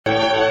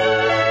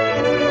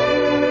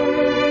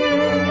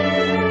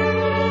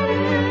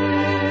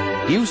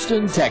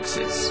Houston,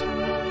 Texas.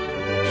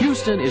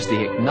 Houston is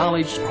the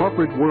acknowledged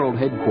corporate world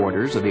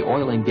headquarters of the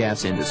oil and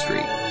gas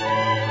industry.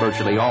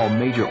 Virtually all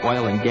major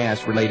oil and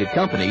gas related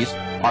companies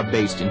are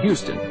based in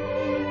Houston.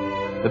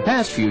 The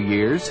past few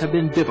years have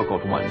been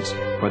difficult ones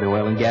for the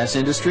oil and gas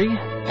industry,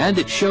 and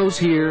it shows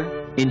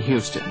here in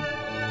Houston.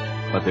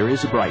 But there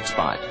is a bright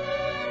spot.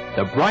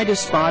 The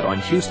brightest spot on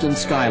Houston's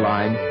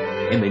skyline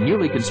in the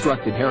newly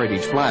constructed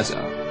Heritage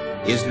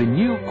Plaza is the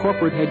new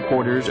corporate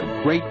headquarters of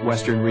Great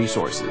Western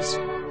Resources.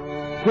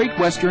 Great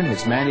Western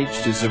has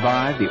managed to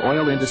survive the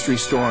oil industry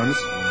storms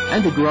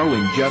and to grow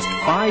in just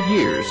 5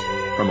 years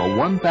from a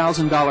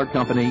 $1,000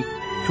 company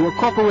to a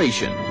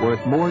corporation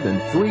worth more than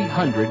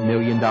 $300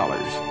 million.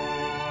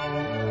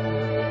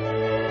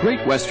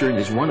 Great Western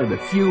is one of the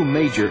few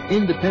major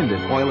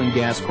independent oil and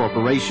gas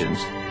corporations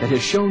that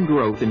has shown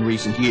growth in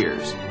recent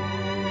years.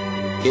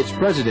 Its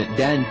president,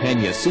 Dan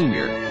Pena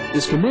Sr.,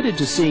 is committed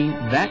to seeing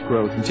that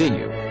growth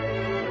continue.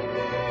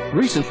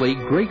 Recently,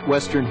 Great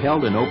Western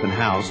held an open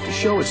house to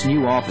show its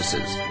new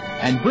offices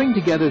and bring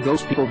together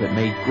those people that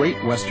made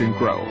Great Western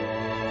grow.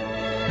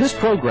 This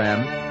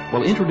program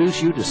will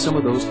introduce you to some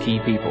of those key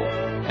people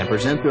and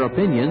present their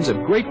opinions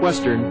of Great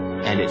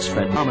Western and its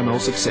phenomenal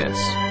success.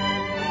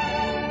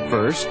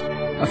 First,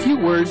 a few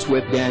words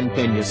with Dan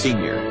Pena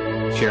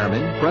Sr.,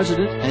 Chairman,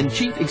 President, and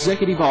Chief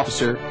Executive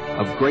Officer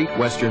of Great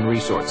Western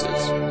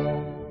Resources.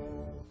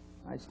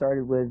 I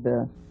started with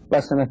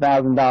less than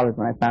 $1,000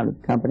 when I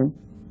founded the company,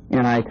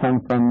 and I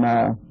come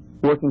from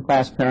working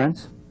class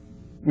parents,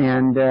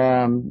 and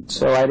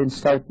so I didn't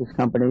start this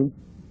company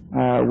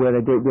with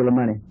a great deal of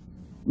money.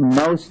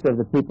 Most of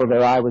the people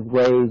that I was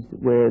raised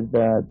with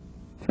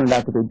turned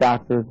out to be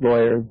doctors,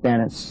 lawyers,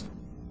 dentists,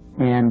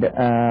 and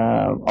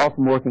all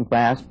from working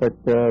class, but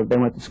they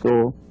went to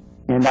school.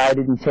 And I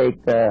didn't take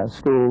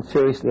school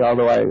seriously,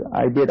 although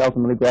I did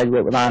ultimately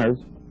graduate with honors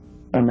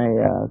from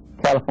a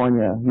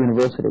California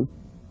university.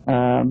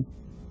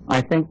 I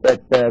think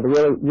that the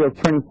real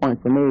turning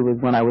point for me was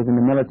when I was in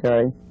the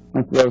military,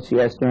 went to the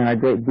OCS during our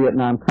great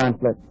Vietnam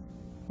conflict,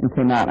 and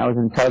came out, and I was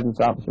an intelligence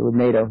officer with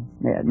NATO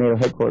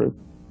headquarters.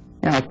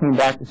 And I came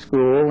back to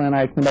school, and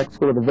I came back to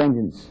school with a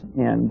vengeance.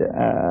 And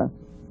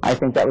I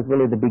think that was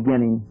really the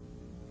beginning.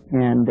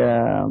 And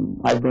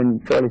I've been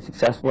fairly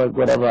successful at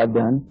whatever I've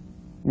done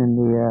in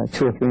the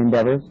 2 or 3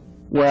 endeavors.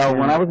 Well,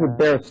 when I was with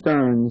Bear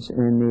Stearns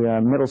in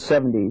the middle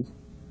 70s,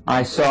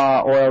 I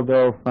saw oil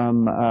go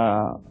from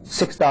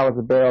 $6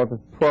 a barrel to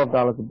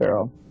 $12 a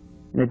barrel.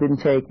 And it didn't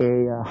take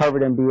a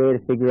Harvard MBA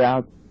to figure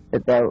out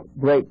that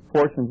great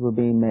fortunes were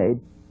being made.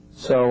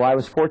 So I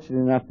was fortunate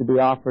enough to be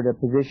offered a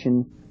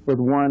position with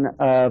one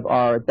of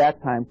our, at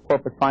that time,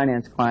 corporate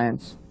finance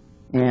clients.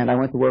 And I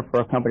went to work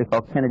for a company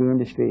called Kennedy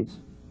Industries.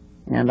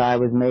 And I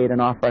was made an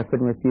offer I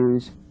couldn't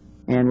refuse.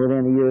 And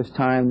within a year's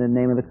time, the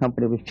name of the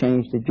company was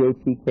changed to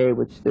JPK,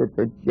 which stood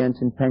for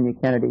Jensen Pena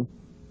Kennedy.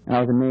 And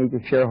I was a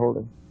major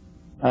shareholder.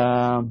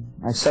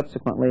 I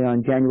subsequently,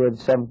 on January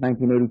 7,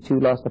 1982,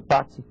 lost a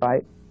proxy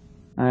fight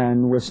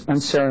and was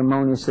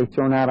unceremoniously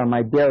thrown out on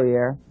my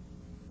derriere.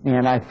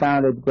 And I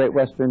founded Great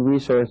Western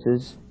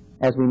Resources,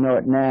 as we know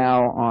it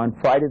now, on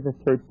Friday the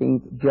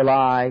 13th,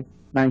 July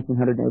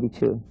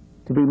 1982.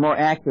 To be more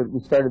accurate, we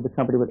started the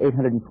company with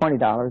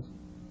 $820.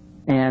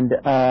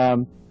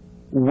 And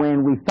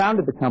when we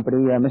founded the company,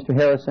 Mr.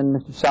 Harrison,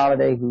 Mr.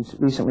 Soliday, who's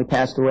recently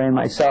passed away, and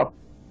myself,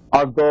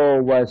 our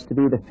goal was to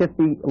be the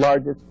 50th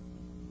largest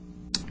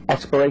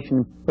exploration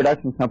and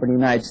production company in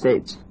the United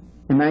States.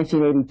 In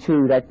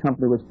 1982, that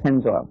company was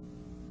Pennzoil.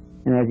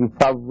 And as you've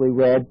probably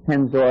read,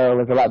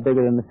 Pennzoil is a lot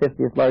bigger than the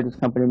 50th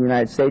largest company in the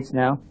United States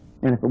now.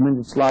 And if it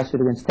wins its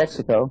lawsuit against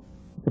Texaco,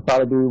 it could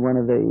probably be one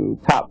of the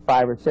top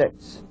 5 or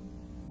 6.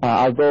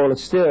 Our goal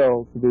is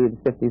still to be the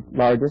 50th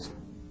largest.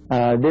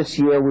 This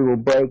year we will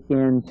break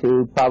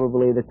into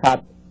probably the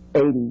top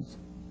 80s.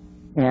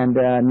 And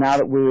now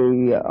that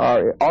we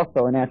are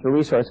also a natural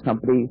resource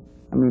company,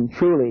 I mean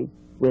truly,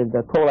 with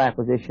the coal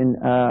acquisition,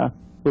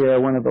 we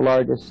are one of the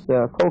largest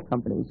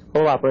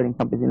coal operating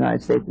companies in the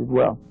United States as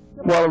well.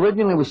 Well,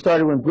 originally we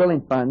started with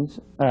drilling funds,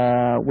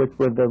 which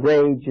were the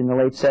rage in the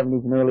late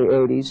 70s and early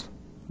 80s.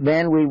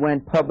 Then we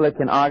went public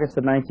in August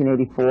of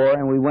 1984,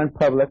 and we went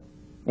public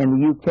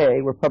in the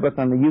UK. We're public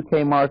on the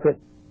UK market,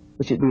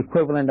 which is the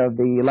equivalent of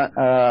the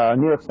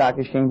New York Stock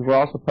Exchange. We're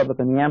also public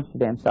on the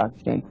Amsterdam Stock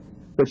Exchange,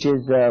 which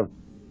is,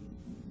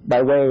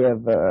 by way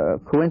of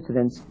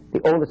coincidence,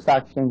 the oldest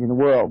stock exchange in the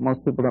world.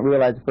 Most people don't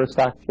realize the first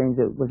stock exchange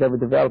that was ever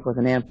developed was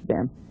in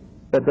Amsterdam.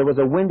 But there was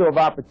a window of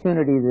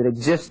opportunity that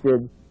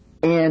existed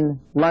in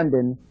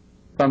London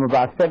from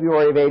about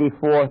February of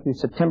 84 through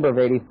September of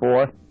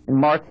 84. And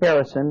Mark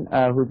Harrison,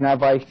 who's now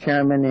vice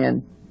chairman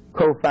and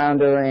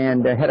co-founder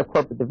and head of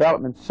corporate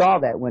development, saw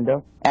that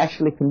window,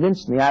 actually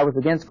convinced me. I was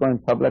against going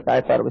public.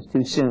 I thought it was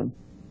too soon.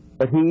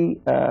 But he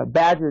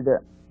badgered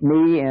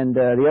me and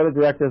the other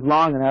directors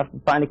long enough to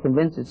finally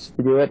convince us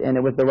to do it, and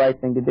it was the right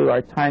thing to do.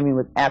 Our timing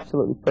was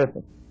absolutely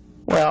perfect.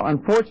 Well,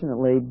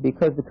 unfortunately,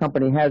 because the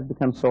company has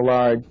become so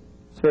large,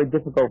 it's very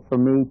difficult for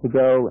me to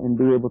go and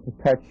be able to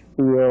touch,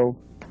 feel,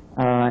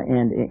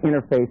 and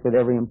interface with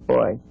every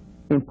employee.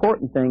 The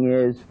important thing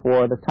is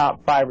for the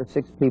top 5 or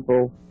 6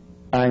 people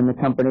in the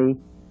company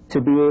to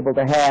be able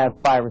to have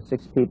 5 or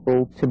 6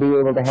 people, to be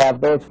able to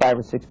have those 5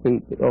 or 6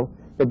 people,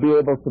 to be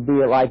able to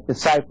be like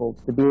disciples,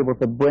 to be able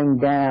to bring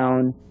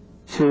down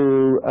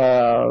to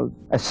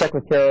a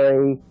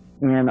secretary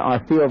in our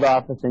field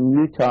office in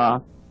Utah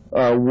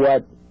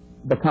what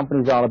the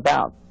company's all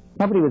about.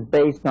 The company was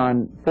based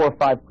on 4 or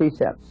 5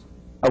 precepts,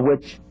 of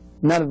which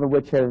none of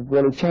which have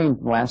really changed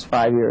in the last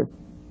 5 years.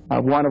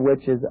 One of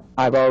which is,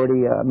 I've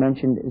already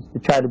mentioned, is to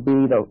try to be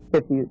the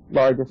 50th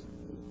largest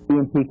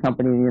E&P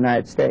company in the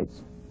United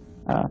States.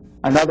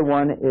 Another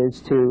one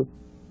is to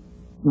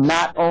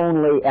not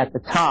only at the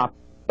top,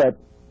 but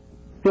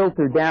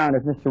filter down,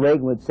 as Mr.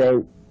 Reagan would say,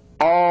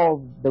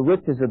 all the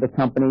riches of the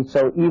company,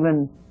 so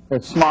even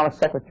the smallest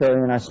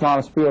secretary in our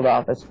smallest field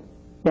office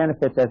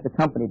benefits as the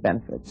company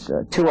benefits.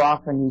 Too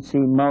often you see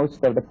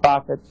most of the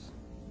profits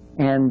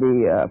and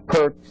the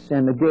perks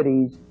and the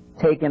goodies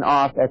taken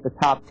off at the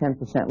top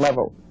 10%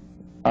 level.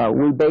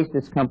 We base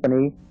this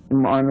company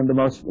on one of the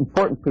most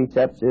important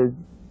precepts is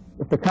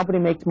if the company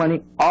makes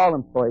money, all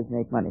employees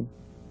make money.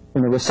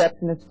 From the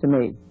receptionist to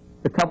me.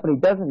 If the company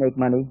doesn't make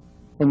money,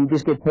 then you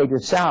just get paid your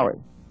salary.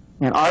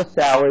 And our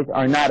salaries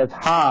are not as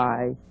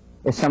high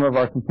as some of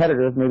our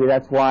competitors. Maybe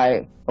that's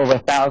why over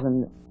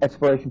 1,000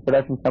 exploration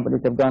production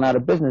companies have gone out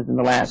of business in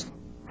the last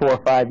 4 or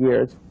 5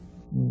 years.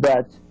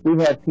 But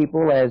we have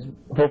people, as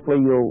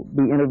hopefully you'll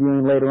be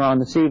interviewing later on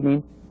this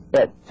evening,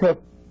 that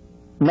took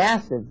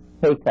massive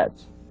pay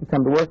cuts to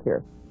come to work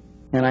here.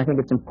 And I think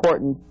it's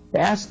important to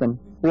ask them,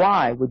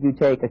 why would you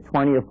take a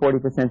 20 or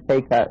 40%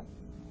 pay cut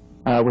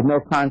with no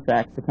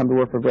contracts to come to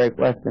work for Great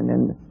Western?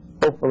 And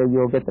hopefully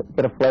you'll get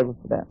a flavor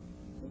for that.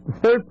 The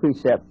third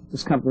precept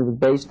this company was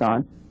based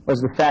on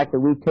was the fact that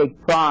we take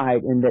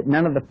pride in that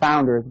none of the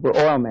founders were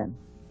oil men.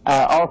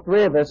 All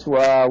 3 of us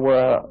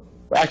were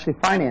actually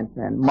finance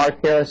men.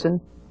 Mark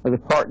Harrison was a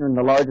partner in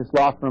the largest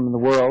law firm in the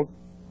world,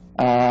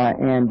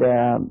 and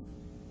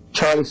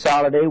Charlie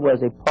Soliday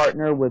was a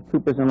partner with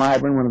Coopers &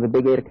 Lybrand, one of the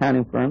big 8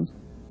 accounting firms.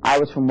 I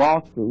was from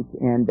Wall Street,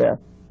 and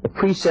the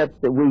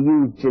precepts that we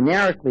use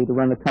generically to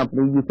run the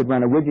company, you could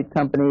run a widget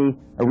company,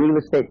 a real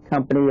estate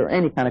company, or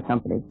any kind of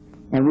company.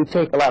 And we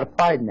take a lot of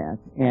pride in that.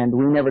 And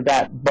we never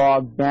got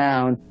bogged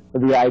down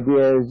with the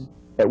ideas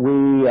that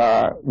we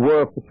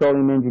were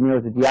petroleum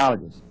engineers or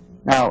geologists.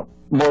 Now,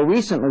 more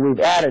recently,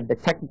 we've added the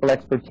technical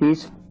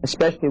expertise,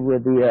 especially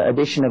with the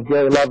addition of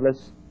Jerry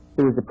Lovelace,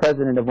 who is the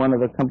president of one of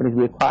the companies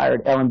we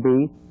acquired,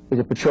 L&B. He's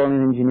a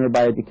petroleum engineer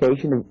by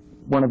education,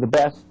 one of the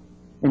best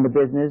in the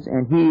business,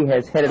 and he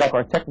has headed up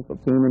our technical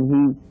team, and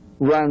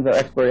he runs our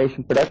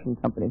exploration production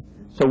company.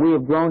 So we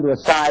have grown to a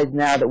size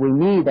now that we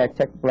need that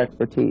technical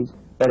expertise.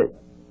 But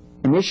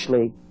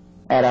initially,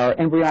 at our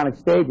embryonic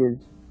stages,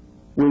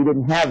 we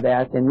didn't have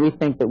that, and we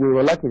think that we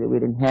were lucky that we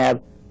didn't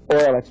have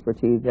oil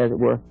expertise, as it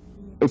were.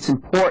 It's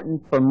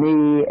important for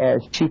me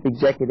as chief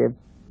executive,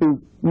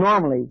 who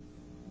normally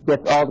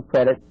gets all the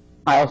credit.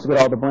 I also get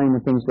all the blame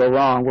when things go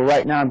wrong. Well,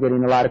 right now I'm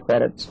getting a lot of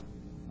credits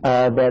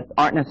that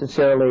aren't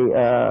necessarily,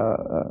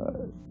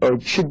 or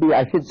should be,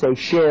 I should say,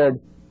 shared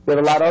with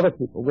a lot of other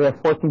people. We have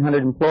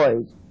 1,400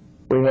 employees.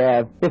 We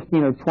have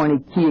 15 or 20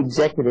 key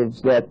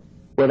executives that,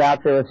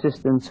 without their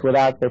assistance,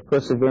 without their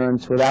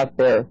perseverance, without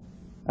their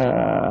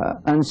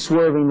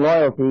unswerving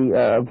loyalty,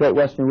 Great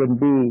Western wouldn't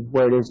be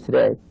where it is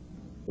today.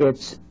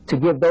 It's to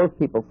give those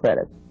people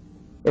credit.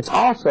 It's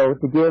also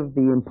to give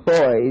the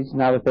employees,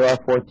 now that there are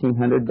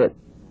 1,400, that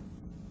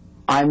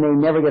I may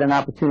never get an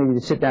opportunity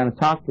to sit down and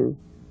talk to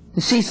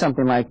see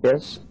something like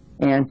this,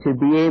 and to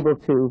be able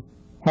to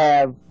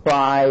have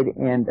pride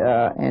and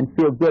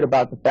feel good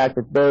about the fact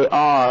that they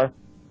are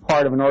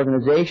part of an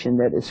organization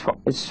that is,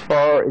 as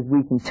far as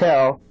we can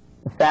tell,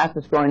 the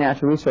fastest growing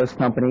natural resource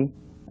company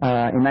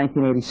in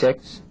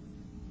 1986,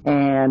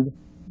 and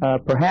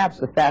perhaps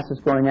the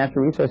fastest growing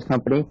natural resource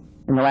company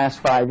in the last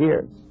 5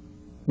 years.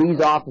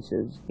 These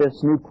offices,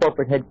 this new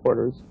corporate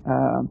headquarters,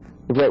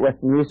 the Great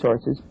Western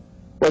Resources,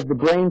 was the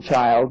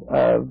brainchild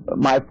of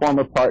my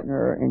former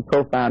partner and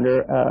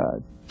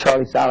co-founder,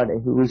 Charlie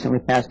Soliday, who recently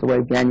passed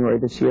away January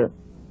this year.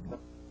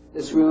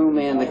 This room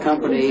and the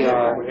company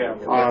are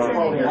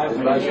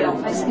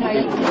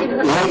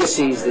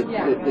legacies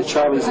that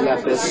Charlie's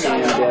left us,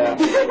 and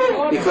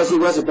because he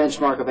was a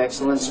benchmark of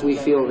excellence, we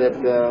feel that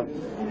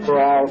for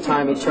all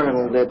time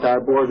eternal that our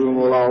boardroom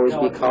will always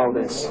be called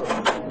this.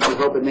 We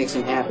hope it makes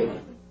him happy.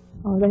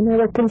 Oh, they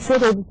never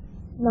considered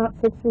not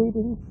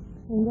succeeding,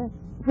 and they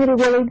had a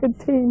really good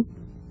team.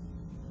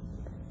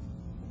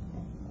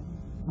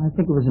 I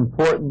think it was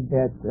important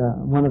that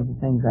one of the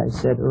things I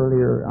said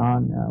earlier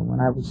on when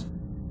I was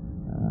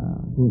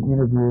being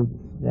interviewed,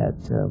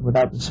 that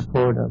without the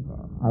support of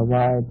our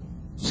wife,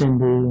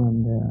 Cindy,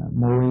 and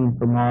Maureen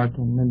for Mark,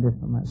 and Linda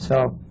for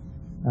myself,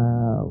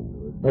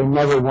 they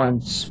never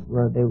once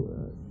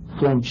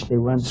flinched. They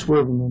were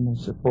unswerving in their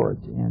support.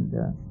 And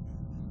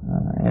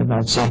as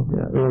I said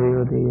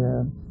earlier,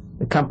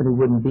 the company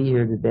wouldn't be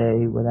here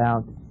today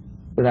without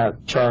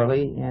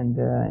Charlie, and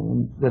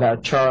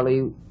without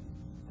Charlie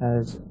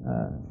as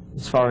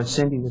as far as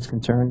Cindy was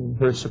concerned, and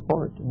her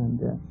support.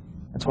 And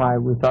that's why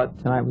we thought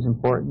tonight was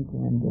important.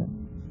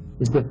 And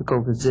as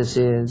difficult as this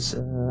is,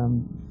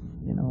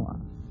 you know,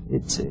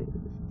 it's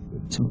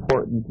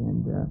important.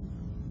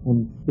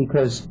 And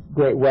because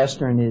Great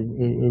Western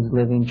is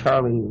living,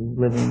 Charlie is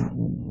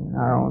living in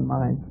our own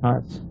minds,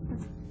 hearts.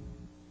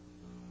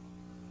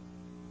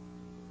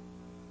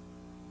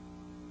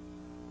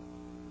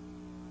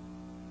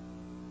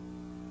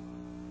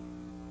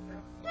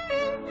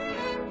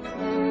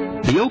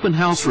 The open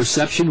house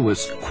reception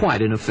was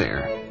quite an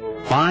affair.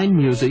 Fine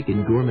music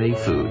and gourmet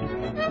food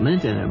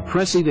lent an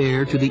impressive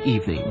air to the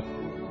evening,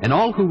 and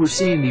all who were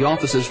seeing the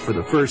offices for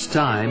the first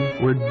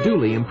time were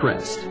duly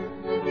impressed.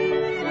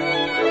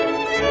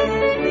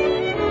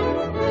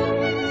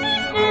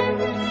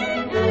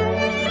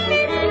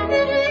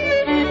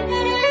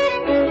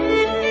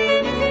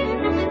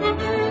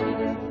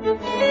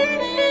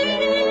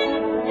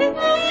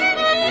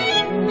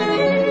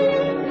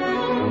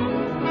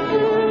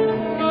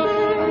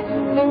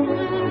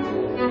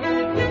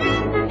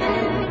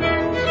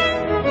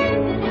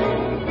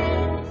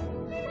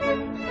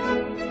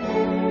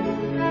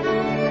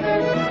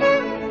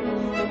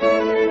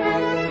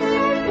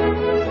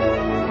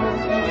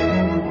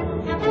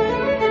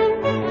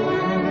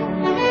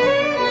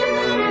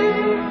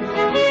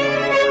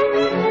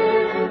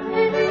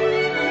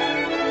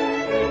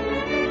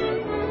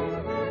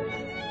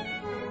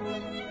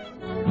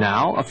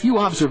 Now, a few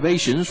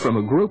observations from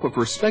a group of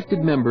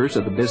respected members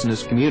of the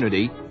business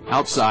community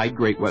outside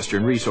Great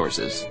Western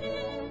Resources.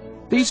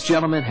 These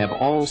gentlemen have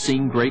all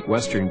seen Great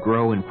Western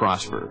grow and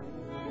prosper.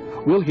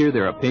 We'll hear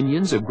their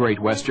opinions of Great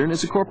Western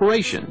as a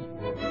corporation,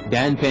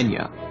 Dan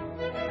Pena,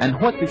 and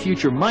what the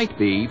future might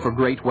be for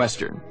Great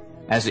Western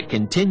as it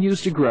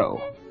continues to grow.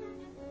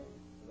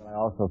 I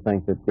also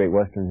think that Great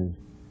Western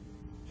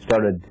has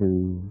started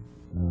to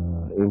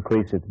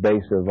increase its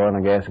base of oil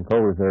and gas and coal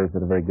reserves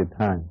at a very good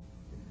time.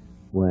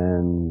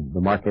 When the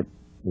market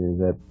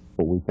is at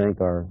what we think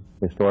are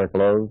historic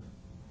lows,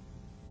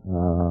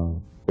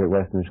 Great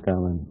Western has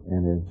come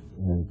and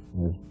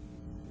has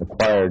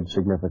acquired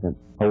significant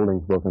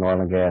holdings both in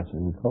oil and gas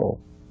and in coal.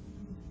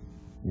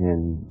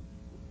 And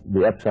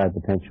the upside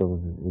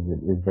potential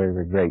is very,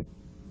 very great,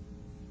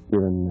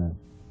 given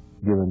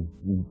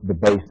the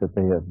base that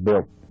they have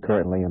built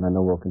currently, and I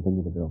know will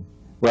continue to build.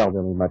 Well,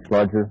 they'll be much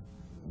larger.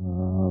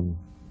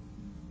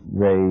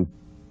 They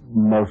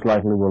most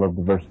likely will have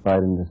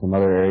diversified into some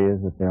other areas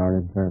that they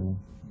aren't in currently.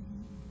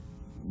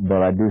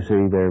 But I do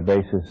see their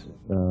basis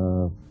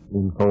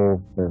in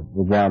coal, the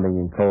grounding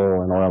in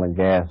coal and oil and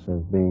gas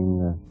as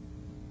being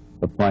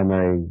the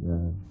primary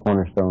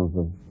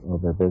cornerstones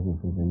of their business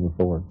as they move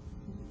forward.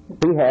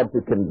 He had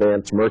to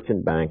convince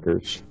merchant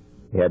bankers,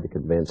 he had to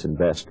convince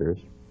investors,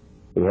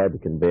 he had to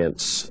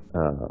convince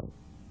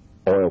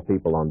oil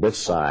people on this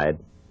side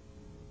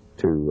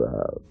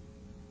to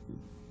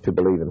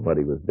believe in what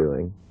he was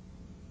doing.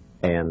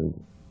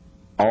 And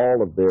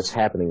all of this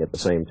happening at the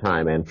same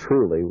time, and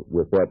truly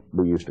with what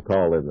we used to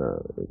call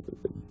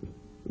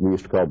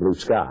blue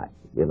sky,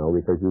 you know,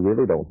 because you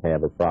really don't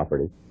have a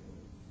property.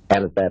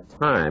 And at that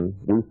time,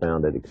 we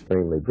found it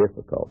extremely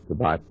difficult to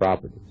buy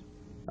properties.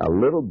 A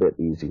little bit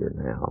easier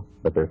now,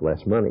 but there's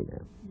less money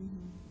now.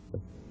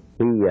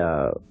 He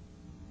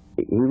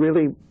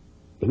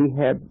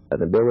had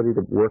an ability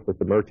to work with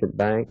the merchant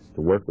banks,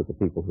 to work with the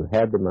people who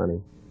had the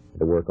money,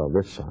 to work on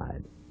this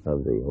side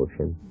of the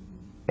ocean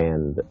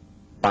and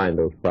find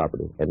those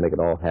properties and make it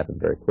all happen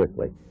very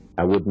quickly.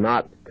 I would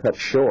not cut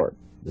short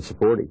the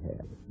support he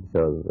had,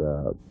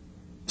 because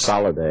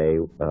Soliday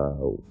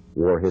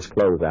wore his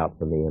clothes out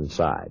from the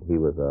inside. He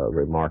was a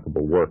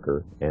remarkable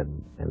worker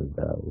and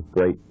with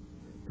great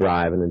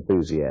drive and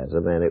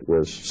enthusiasm, and it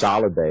was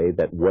Soliday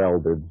that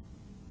welded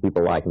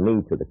people like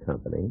me to the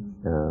company.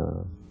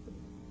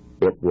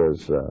 It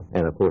was,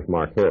 and of course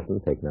Mark Harrison,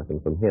 take nothing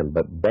from him,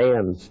 but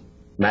Dan's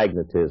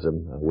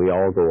magnetism, we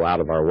all go out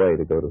of our way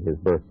to go to his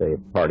birthday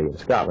party in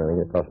Scotland. I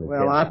think it cost me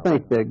well, I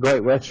think that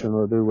Great Western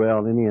will do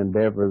well in any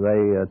endeavor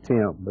they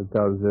attempt,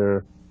 because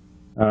they're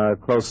a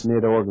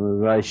close-knit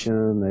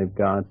organization. They've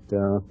got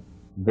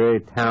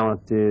very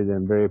talented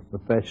and very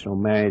professional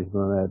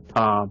management at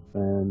top,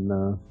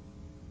 and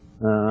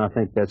I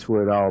think that's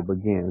where it all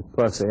begins.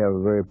 Plus, they have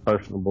a very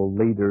personable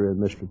leader in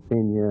Mr.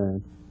 Pena,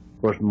 and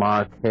of course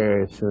Mark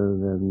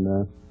Harrison,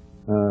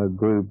 and a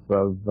group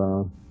of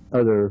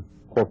other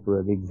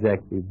corporate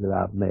executives that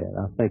I've met.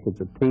 I think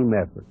it's a team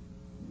effort.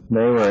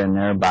 They were in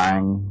there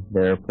buying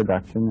their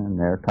production and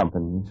their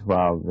companies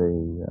while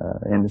the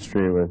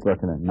industry was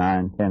looking at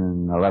 $9, $10,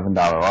 and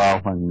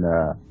 $11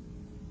 oil,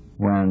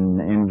 when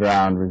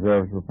in-ground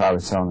reserves were probably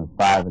selling at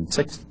 5 and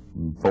 6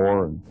 and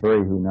 4 and 3,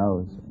 who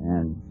knows.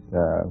 And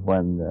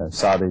when the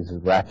Saudis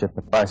would ratchet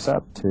the price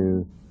up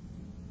to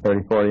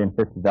 $30, $40, and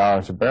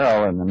 $50 a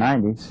barrel in the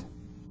 90s,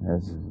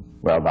 as is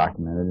well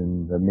documented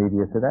in the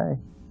media today,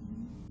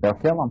 they'll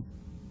kill them.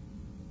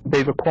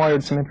 They've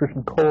acquired some interest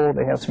in coal.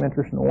 They have some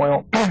interest in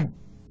oil.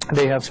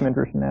 They have some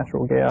interest in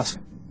natural gas.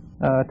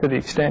 To the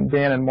extent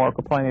Dan and Mark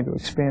are planning to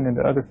expand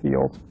into other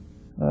fields,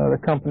 the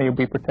company will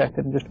be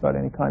protected in just about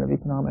any kind of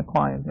economic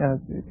climate.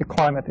 The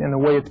climate and the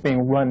way it's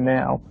being run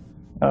now,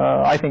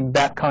 I think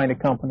that kind of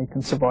company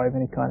can survive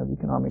any kind of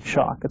economic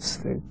shock.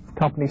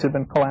 Companies have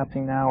been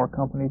collapsing now, or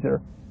companies that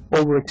are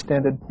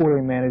overextended,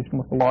 poorly managed, and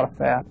with a lot of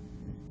fat.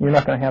 You're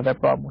not going to have that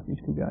problem with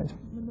these two guys.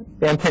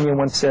 Dan Pena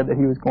once said that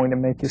he was going to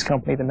make his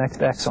company the next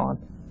Exxon.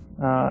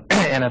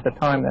 And at the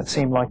time, that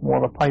seemed like more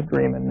of a pipe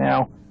dream, and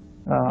now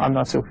I'm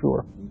not so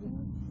sure.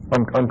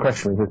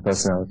 Unquestionably, his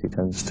personality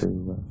tends to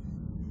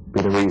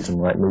be the reason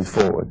why it moves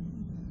forward.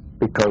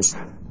 Because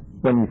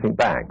when you think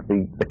back,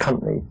 the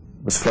company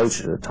was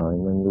floated at a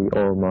time when the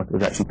oil market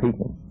was actually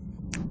peaking.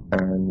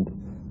 And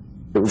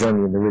it was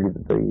only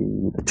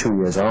in the 2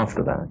 years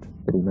after that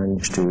he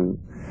managed to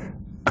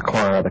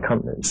acquire other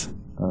companies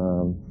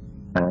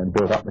and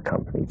build up the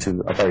company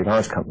to a very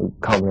large company,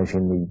 culminating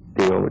in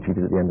the deal which he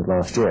did at the end of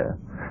last year.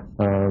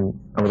 And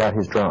without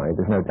his drive,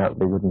 there's no doubt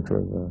they wouldn't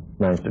have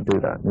managed to do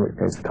that, in which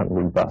case the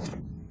company would bust.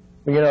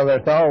 You know,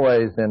 there's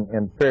always,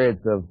 in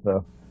periods of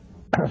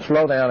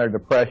slowdown or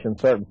depression,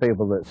 certain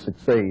people that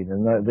succeed,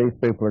 and these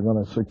people are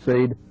going to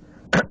succeed,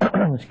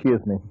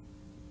 excuse me,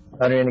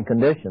 under any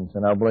conditions.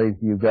 And I believe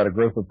you've got a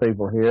group of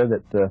people here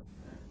that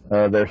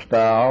their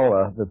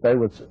style, that they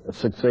would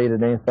succeed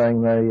in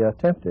anything they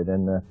attempted.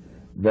 And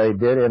they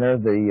did enter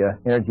the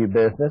energy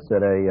business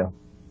at a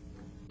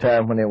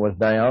time when it was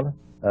down,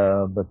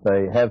 but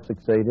they have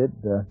succeeded.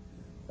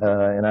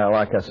 And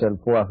like I said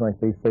before, I think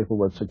these people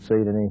would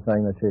succeed in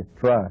anything that you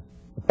try.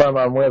 The firm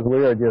I'm with,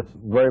 we are just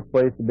very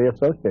pleased to be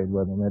associated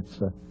with them. It's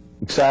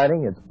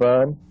exciting, it's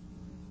fun,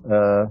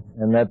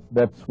 and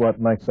that's what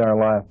makes our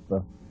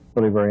life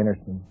really very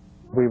interesting.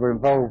 We were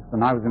involved,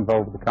 and I was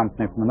involved with the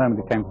company from the moment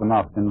it came to the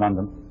market in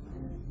London,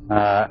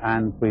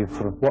 and we've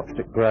sort of watched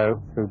it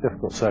grow through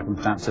difficult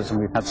circumstances, and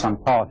we've had some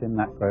part in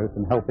that growth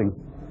and helping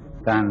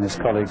Dan and his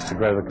colleagues to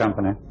grow the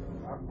company.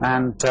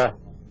 And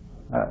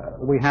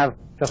we have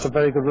just a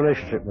very good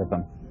relationship with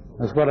them,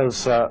 as well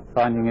as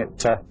finding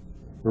it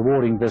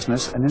rewarding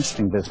business and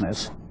interesting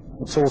business.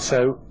 It's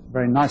also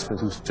very nice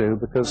business too,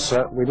 because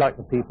we like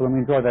the people and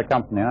we enjoy their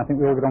company, and I think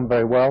we all get on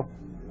very well.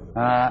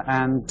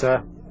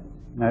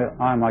 You know,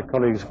 I and my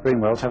colleagues at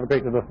Greenwells have a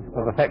great deal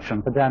of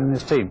affection for Dan and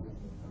his team.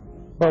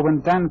 Well, when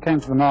Dan came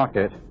to the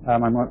market,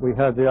 we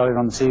heard earlier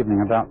on this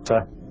evening about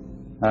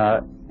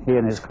he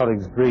and his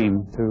colleagues'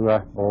 dream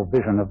or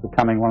vision of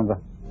becoming one of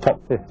the top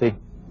 50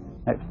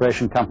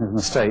 exploration companies in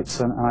the States,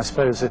 and I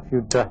suppose if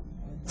you'd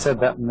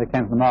said that when they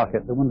came to the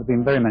market, there wouldn't have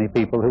been very many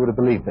people who would have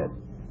believed it.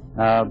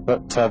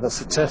 But the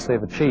success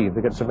they've achieved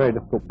against a very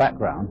difficult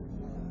background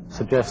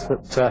suggests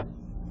that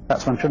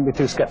perhaps one shouldn't be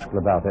too sceptical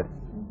about it.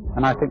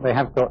 And I think they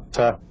have got,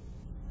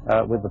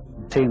 with the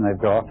team they've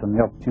got and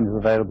the opportunities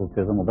available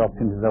to them, or the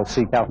opportunities they'll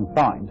seek out and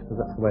find, because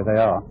that's the way they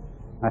are,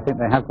 I think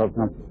they have got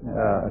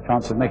a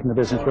chance of making the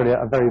business really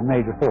a very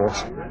major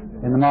force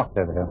in the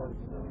market over here.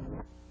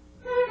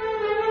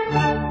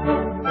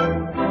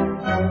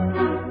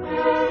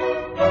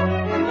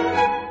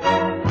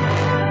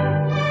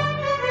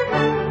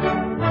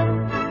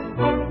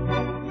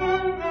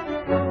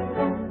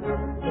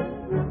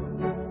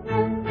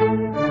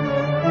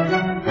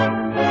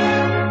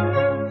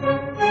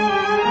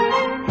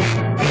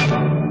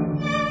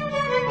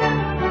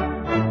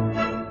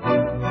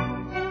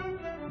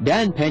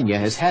 Dan Pena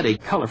has had a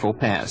colorful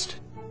past.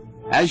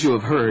 As you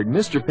have heard,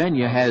 Mr.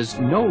 Pena has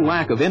no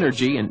lack of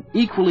energy and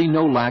equally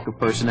no lack of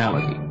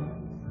personality.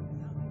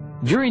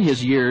 During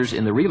his years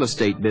in the real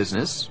estate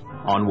business,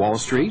 on Wall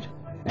Street,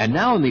 and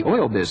now in the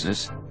oil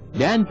business,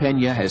 Dan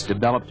Pena has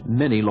developed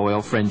many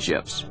loyal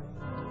friendships.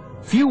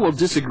 Few will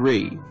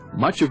disagree.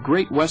 Much of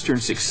Great Western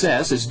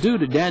success is due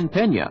to Dan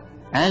Pena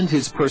and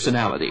his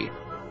personality.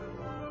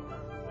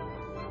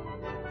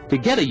 To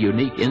get a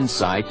unique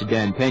insight to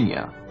Dan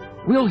Pena,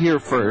 we'll hear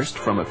first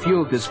from a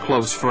few of his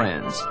close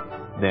friends,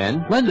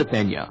 then Linda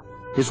Pena,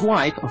 his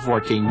wife of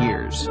 14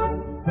 years.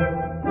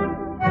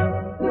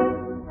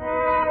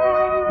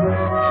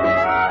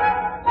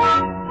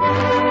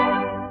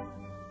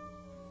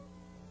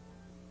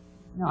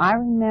 Now, I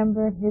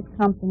remember his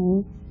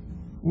company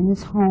in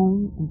his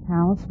home in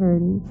Palos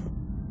Verdes,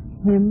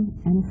 him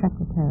and a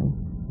secretary.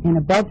 In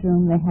a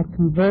bedroom they had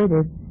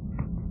converted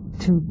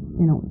to,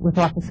 with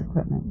office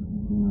equipment.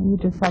 You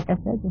just, like I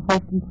said, you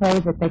hope and pray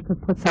that they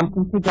could put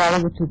something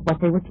together, which is what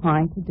they were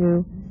trying to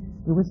do.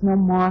 There was no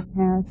Mark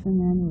Harrison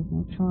then, there was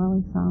no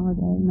Charlie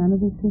Soliday. None of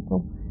these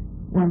people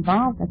were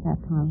involved at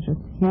that time. It was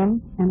just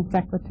him and a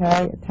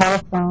secretary, a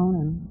telephone,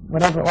 and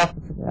whatever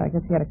office, I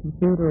guess he had a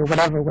computer or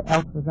whatever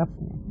else was up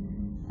there.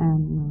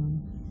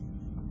 And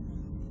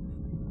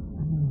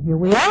here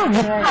we are.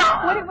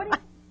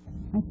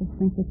 I just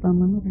think it's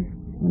unlimited.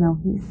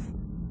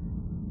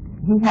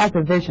 He has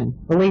a vision.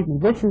 Believe me,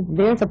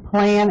 there's a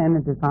plan and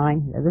a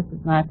design here. This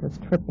is not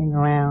just tripping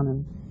around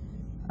and,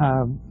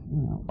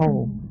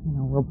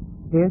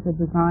 there's a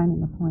design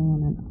and a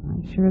plan, and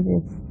I'm sure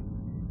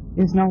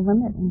there's no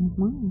limit in his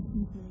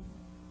mind.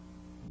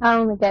 I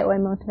own the Gateway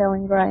Motel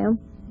in Graham,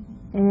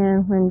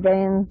 and when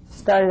Dan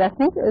started, I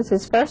think it was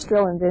his first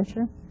drilling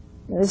venture.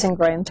 It was in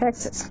Graham,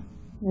 Texas.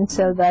 and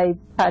so they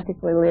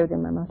practically lived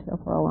in my motel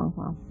for a long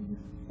while.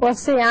 Well,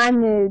 see, I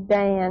knew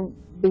Dan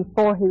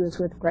before he was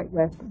with Great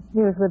Western. He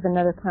was with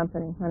another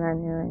company when I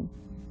knew him.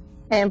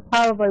 And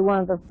probably one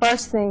of the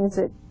first things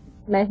that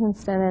made him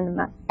stand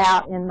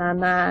out in my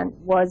mind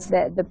was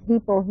that the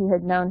people who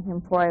had known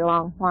him for a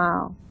long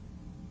while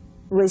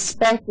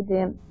respected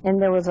him,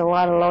 and there was a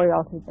lot of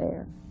loyalty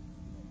there.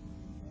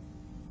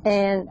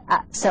 And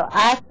so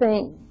I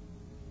think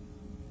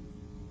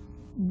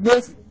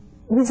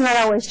he's not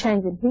always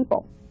changing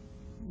people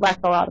like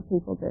a lot of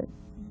people do,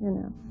 you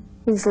know.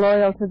 He's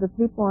loyal to the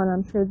people, and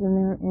I'm sure that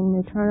in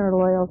return are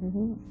loyal to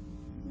him.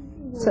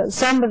 So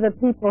some of the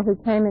people who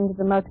came into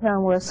the motel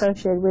and were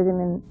associated with him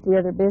in the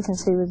other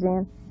business he was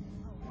in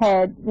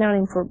had known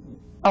him for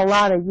a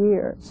lot of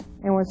years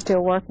and were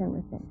still working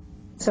with him.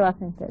 So I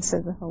think that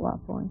says a whole lot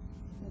for him.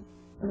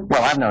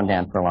 Well, I've known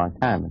Dan for a long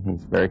time, and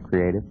he's very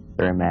creative,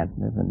 very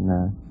imaginative,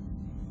 and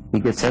he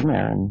gets in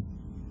there and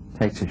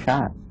takes a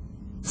shot.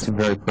 He's a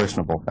very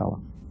personable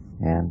fellow,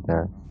 and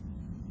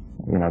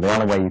you know, the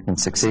only way you can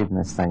succeed in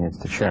this thing is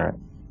to share it.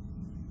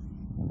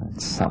 And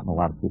it's something a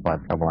lot of people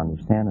have trouble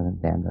understanding,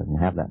 and Dan doesn't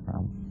have that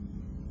problem.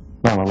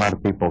 Well, a lot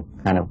of people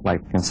kind of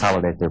like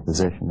consolidate their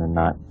position and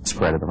not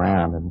spread it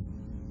around, and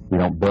you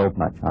don't build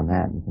much on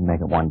that. You can make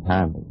it one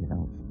time, but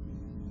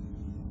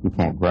you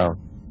can't grow.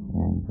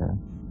 And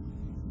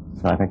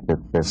so I think that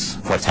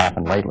what's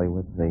happened lately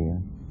with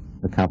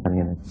the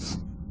company and its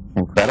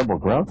incredible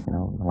growth, you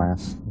know, in the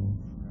last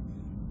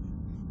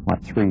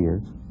 3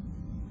 years,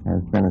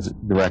 has been as a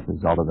direct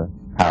result of the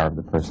power of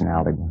the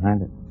personality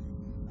behind it.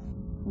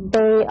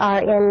 They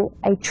are in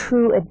a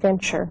true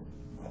adventure,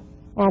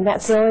 and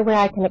that's the only way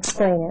I can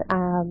explain it.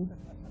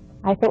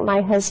 I think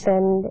my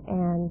husband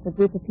and the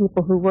group of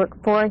people who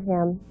work for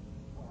him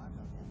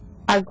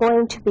are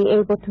going to be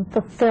able to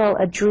fulfill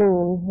a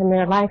dream in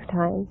their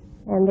lifetime,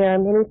 and there are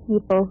many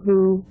people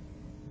who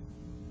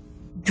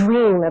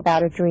dream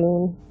about a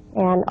dream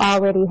and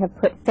already have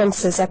put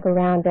fences up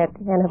around it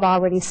and have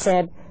already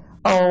said,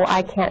 oh,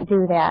 I can't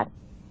do that.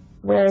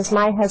 Whereas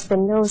my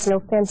husband knows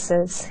no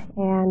fences,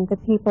 and the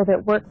people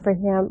that work for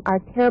him are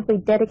terribly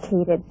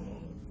dedicated.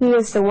 He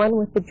is the one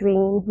with the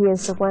dream. He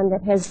is the one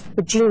that has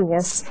the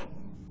genius.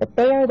 But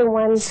they are the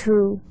ones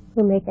who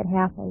make it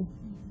happen.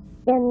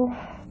 In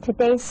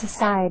today's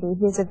society,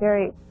 he is a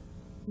very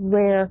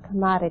rare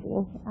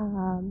commodity.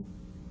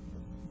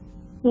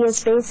 He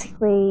is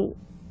basically,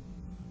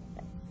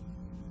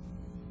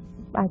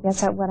 I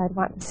guess what I'd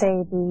want to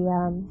say,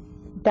 the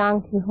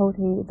Don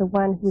Quixote, the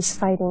one who's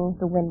fighting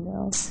the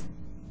windmills.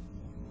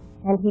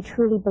 And he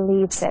truly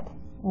believes it,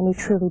 and he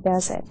truly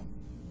does it.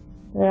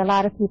 There are a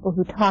lot of people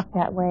who talk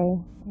that way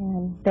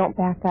and don't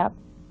back up.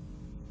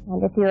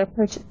 And if you're a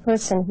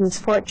person who's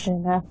fortunate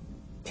enough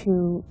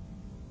to,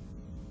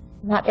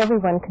 not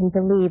everyone can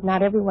believe,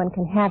 not everyone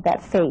can have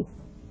that faith,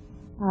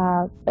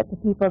 but the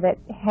people that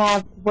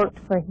have worked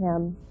for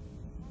him,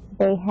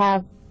 they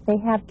have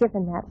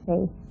given that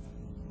faith.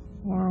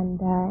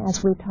 And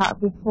as we talked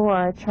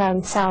before,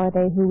 Charlie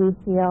Soliday, who we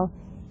feel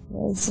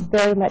is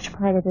very much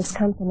part of this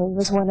company,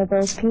 was one of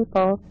those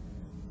people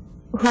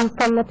who,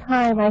 from the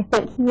time I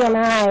think he and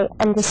I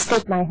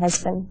understood my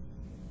husband,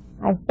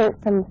 I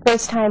think from the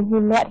first time he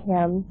met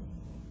him,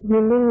 he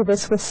knew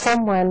this was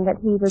someone that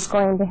he was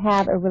going to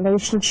have a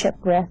relationship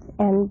with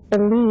and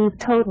believed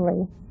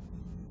totally.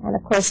 And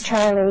of course,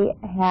 Charlie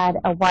had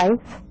a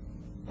wife,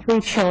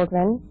 3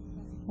 children,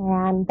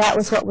 and that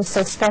was what was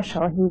so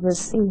special. He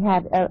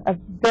had a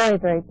very,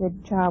 very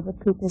good job with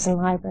Coopers and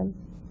Lybrand.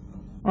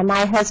 And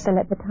my husband,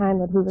 at the time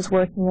that he was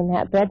working in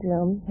that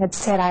bedroom, had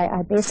said,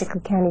 I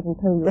basically can't even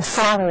pay you a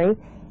salary,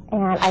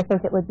 and I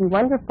think it would be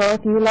wonderful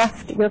if you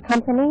left your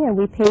company and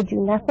we paid you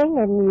nothing,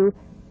 and you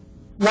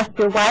left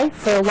your wife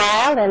for a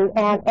while.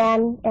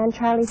 And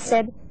Charlie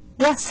said,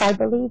 yes, I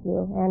believe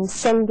you. And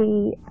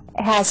Cindy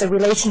has a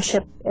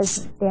relationship,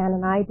 as Dan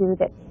and I do,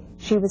 that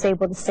she was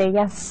able to say,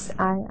 yes,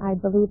 I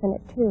believe in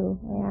it too.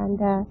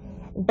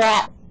 And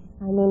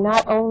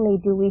not only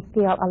do we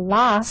feel a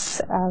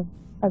loss of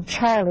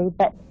Charlie,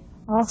 but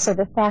also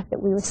the fact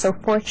that we were so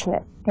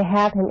fortunate to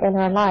have him in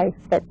our life,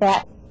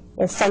 that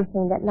is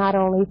something that not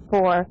only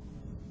for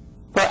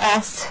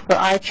us, for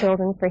our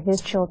children, for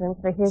his children,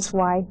 for his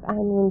wife,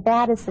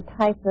 that is the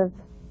type of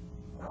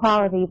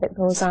quality that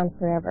goes on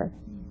forever.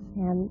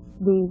 And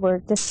we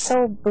were just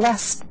so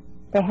blessed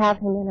to have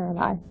him in our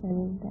life,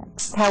 and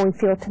that's how we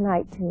feel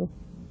tonight, too.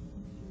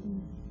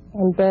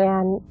 And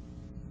Dan,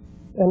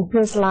 in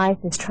his life,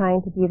 is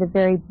trying to be the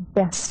very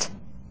best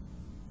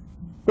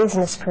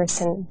business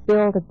person,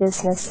 build a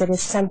business that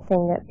is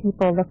something that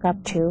people look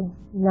up to,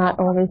 not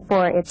only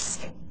for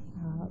its,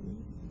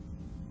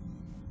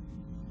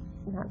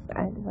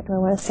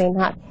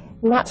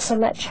 not so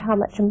much how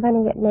much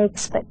money it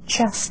makes, but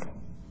just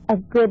a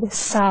good,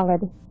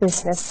 solid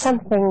business,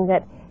 something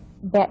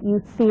that you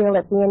feel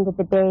at the end of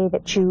the day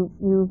that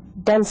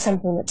you've done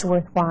something that's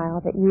worthwhile,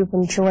 that you've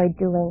enjoyed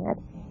doing it.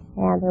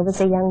 And there was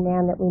a young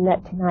man that we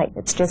met tonight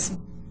that's just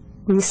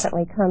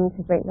recently come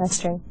to Great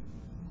Western,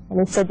 and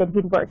he said that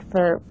he'd worked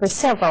for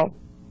several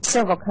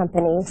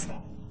companies,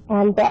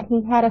 and that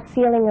he had a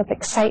feeling of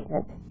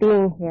excitement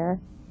being here.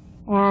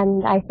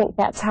 And I think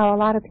that's how a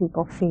lot of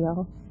people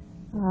feel.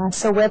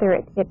 So whether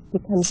it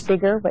becomes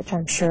bigger, which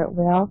I'm sure it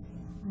will,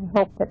 I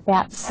hope that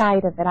that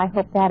side of it, I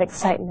hope that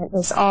excitement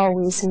is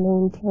always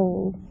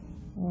maintained.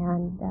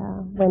 And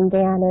when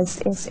Dan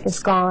is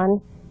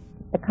gone,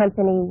 the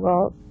company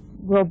will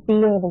be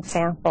an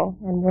example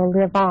and will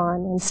live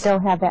on and still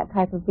have that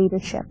type of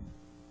leadership.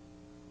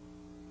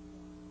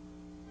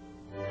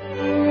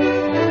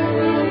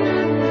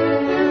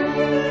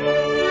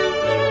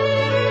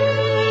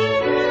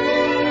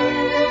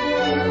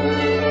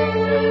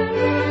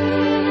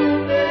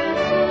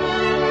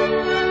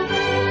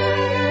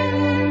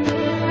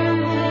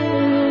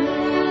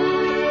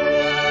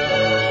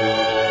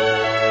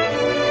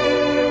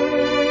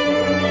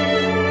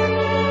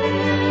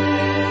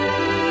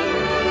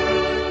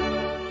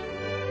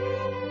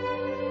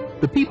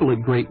 The people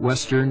at Great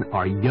Western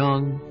are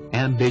young,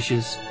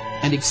 ambitious,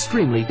 and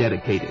extremely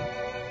dedicated.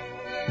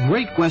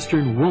 Great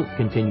Western won't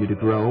continue to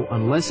grow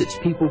unless its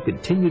people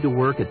continue to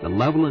work at the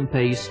level and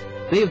pace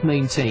they have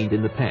maintained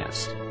in the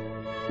past.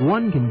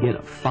 One can get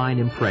a fine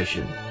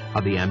impression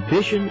of the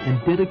ambition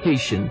and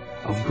dedication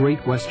of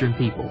Great Western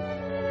people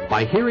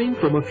by hearing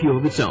from a few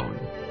of its own.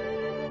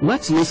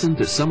 Let's listen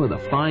to some of the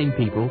fine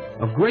people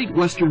of Great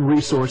Western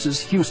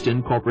Resources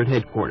Houston corporate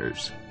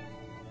headquarters.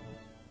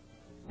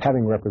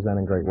 Having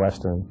represented Great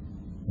Western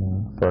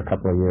for a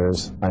couple of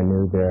years, I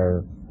knew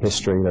their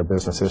history, their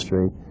business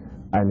history.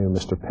 I knew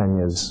Mr.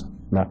 Pena's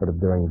method of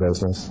doing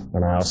business,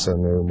 and I also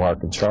knew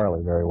Mark and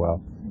Charlie very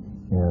well.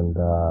 And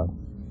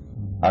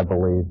I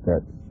believed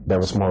that there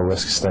was more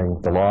risk staying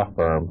with the law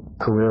firm,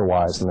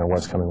 career-wise, than there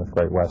was coming with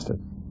Great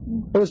Western.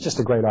 It was just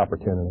a great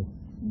opportunity.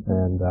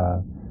 And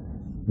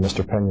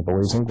Mr. Pena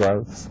believes in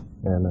growth,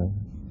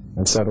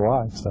 and so do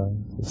I. So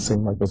it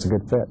seemed like it was a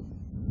good fit.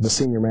 The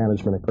senior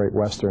management at Great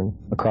Western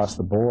across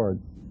the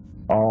board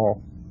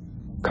all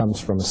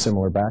comes from a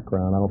similar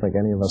background. I don't think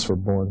any of us were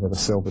born with a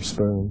silver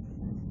spoon.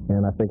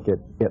 And I think it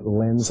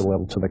lends a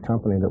little to the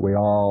company that we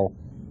all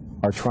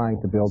are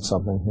trying to build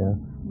something here.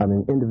 I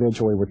mean,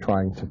 individually we're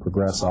trying to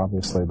progress,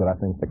 obviously, but I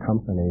think the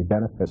company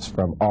benefits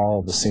from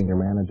all the senior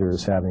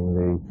managers having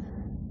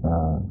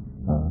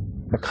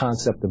the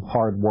concept of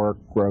hard work,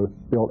 growth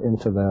built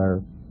into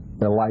their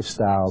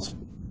lifestyles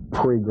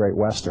pre-Great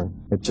Western.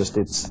 It's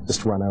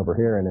just run over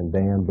here, and then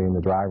Dan being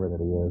the driver that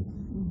he is,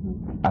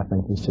 I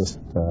think he's just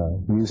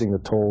using the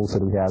tools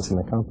that he has in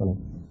the company.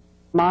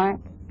 Mark,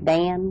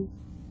 Dan,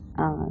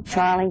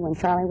 Charlie, when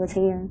Charlie was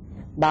here,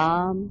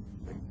 Bob,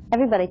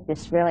 everybody's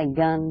just really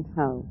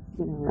gung-ho,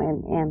 you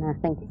know, and I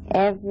think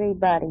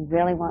everybody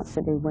really wants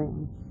to do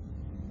well.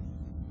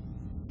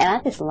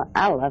 And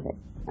I love it.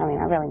 I mean,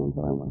 I really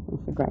enjoy working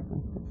for Great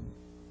Western.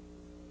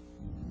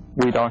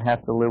 We don't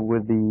have to live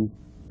with the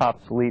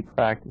obsolete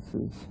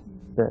practices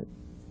that,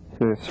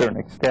 to a certain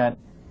extent,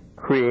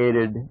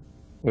 created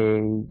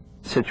a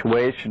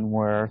situation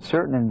where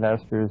certain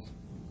investors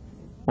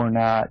were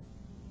not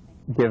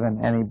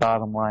given any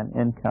bottom line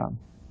income.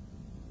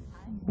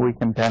 We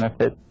can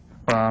benefit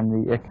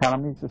from the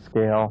economies of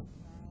scale,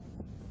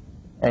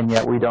 and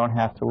yet we don't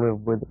have to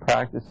live with the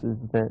practices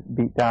that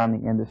beat down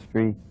the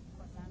industry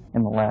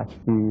in the last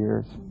few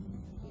years.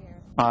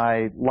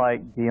 I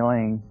like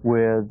dealing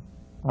with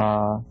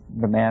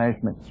the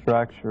management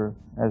structure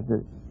as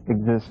it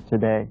exists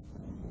today.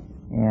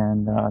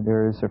 And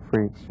there is a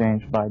free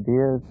exchange of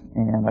ideas,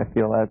 and I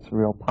feel that's a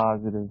real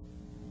positive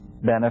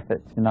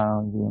benefit to not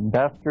only the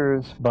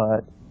investors,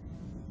 but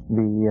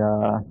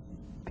the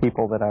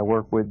people that I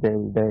work with day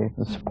to day,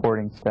 the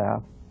supporting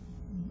staff.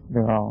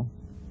 They're all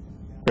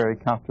very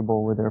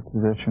comfortable with their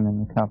position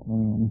in the company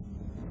and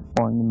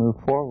wanting to move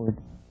forward.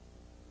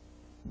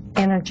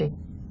 Energy.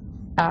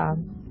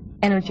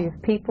 Energy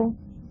of people,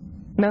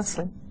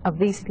 mostly of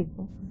these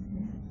people.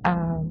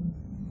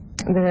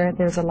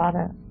 There's a lot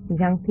of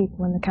young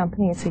people in the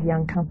company. It's a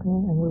young company,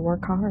 and we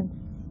work hard.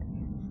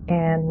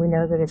 And we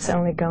know that it's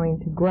only going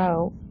to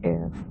grow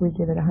if we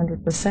give it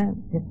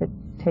 100%. If it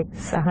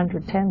takes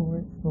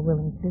 110, we're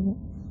willing to do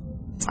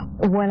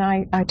it. When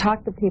I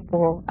talk to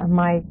people,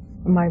 my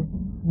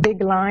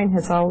big line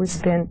has always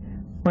been,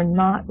 we're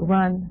not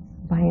run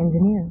by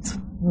engineers.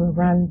 We're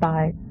run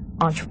by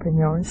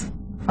entrepreneurs,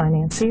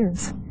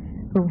 financiers,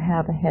 who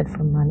have a head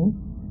for money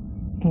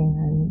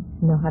and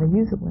know how to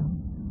use it well.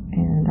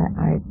 And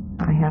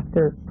I have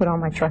to put all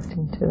my trust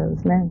into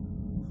those men.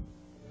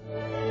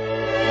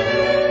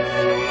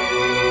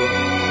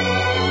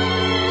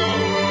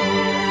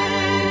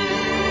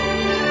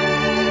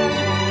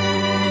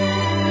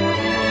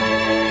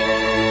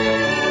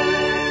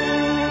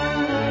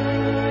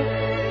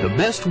 The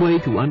best way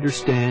to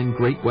understand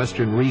Great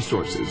Western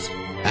Resources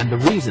and the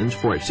reasons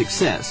for its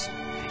success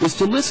is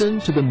to listen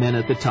to the men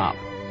at the top.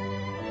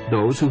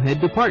 Those who head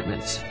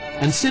departments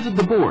and sit at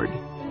the board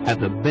have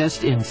the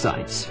best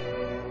insights.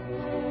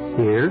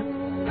 Here,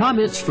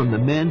 comments from the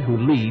men who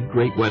lead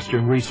Great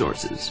Western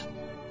Resources.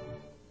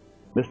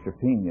 Mr.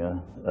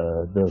 Pena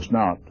does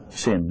not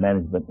send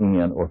management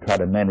in or try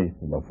to manage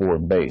from a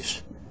foreign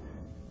base.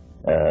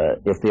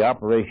 If the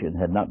operation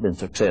had not been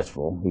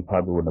successful, he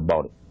probably wouldn't have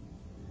bought it.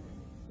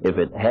 If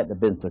it hadn't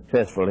been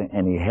successful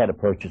and he had a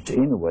purchase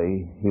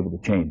anyway, he would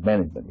have changed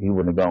management. He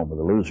wouldn't have gone with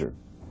a loser.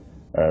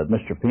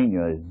 Mr.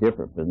 Pena is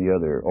different than the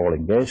other oil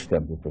and gas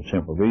companies for a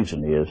simple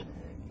reason is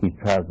he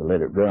tries to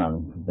let it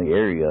run from the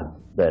area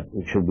that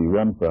it should be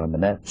run from,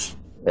 and that's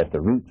at the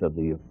roots of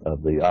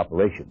the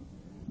operation,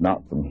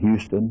 not from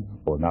Houston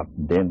or not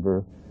from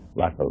Denver,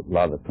 like a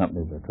lot of the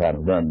companies are trying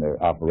to run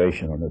their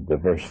operation in a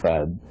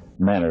diversified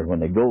manner when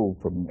they go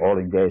from oil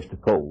and gas to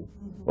coal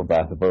or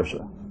vice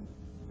versa.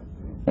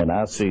 And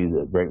I see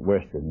the Great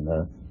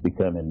Western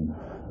becoming,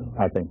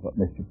 I think what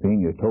Mr.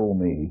 Pena told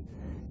me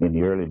in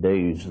the early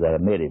days that I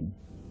met him,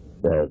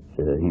 that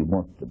he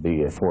wants to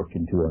be a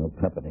Fortune 200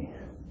 company.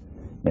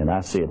 And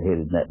I see it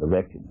headed in that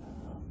direction.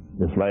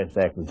 This last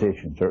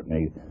acquisition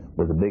certainly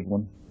was a big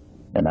one,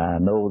 and I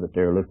know that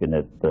they're looking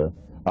at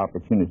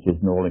opportunities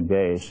in oil and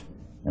gas,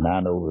 and I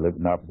know we're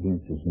looking at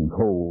opportunities in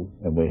coal,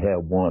 and we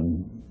have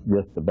one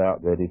just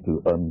about ready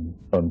to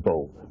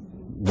unfold.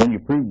 When you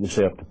prove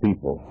yourself to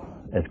people,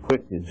 as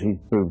quick as he's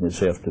proven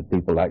himself to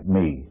people like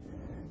me,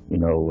 you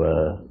know,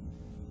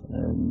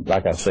 and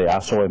like I say, I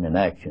saw him in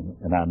action,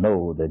 and I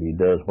know that he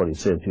does what he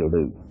says he'll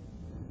do.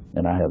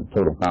 And I have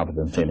total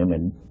confidence in him,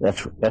 and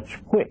that's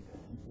quick.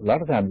 A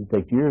lot of times it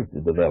takes years to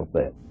develop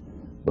that.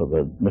 But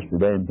Mr.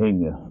 Dan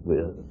Pena,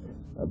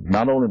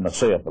 not only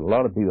myself, but a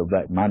lot of people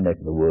back in my neck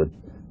of the woods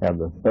have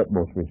the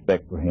utmost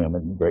respect for him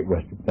and the Great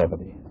Western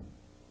Company.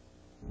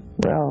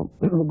 Well,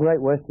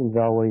 Great Western's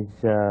always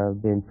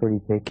been pretty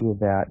picky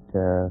about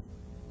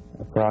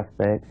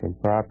prospects and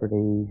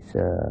properties.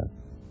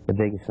 The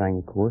biggest thing,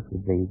 of course,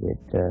 would be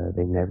that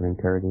they've never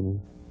incurred any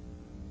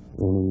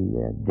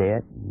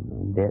debt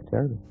and debt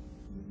service.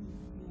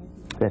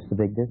 That's the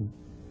big difference.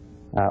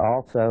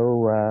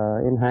 Also,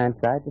 in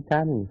hindsight, the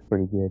timing was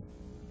pretty good.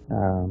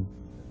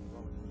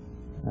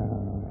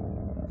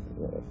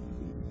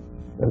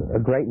 A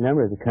great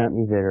number of the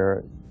companies that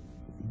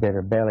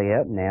are belly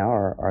up now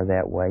are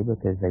that way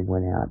because they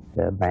went out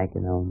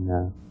banking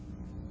on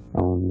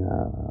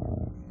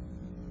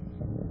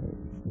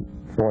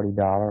 $40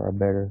 or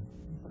better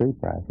crude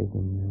prices,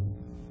 and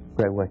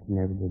Great Western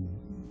never did.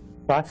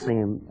 So I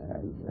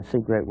see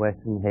Great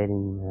Western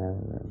heading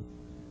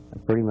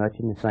pretty much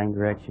in the same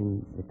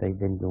direction that they've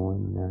been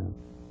going,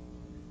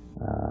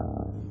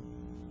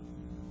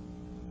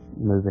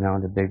 moving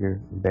on to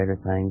bigger, better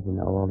things in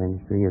the oil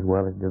industry, as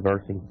well as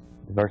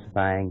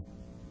diversifying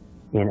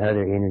in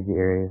other energy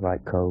areas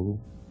like coal.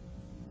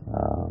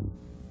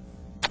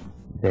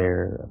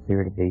 There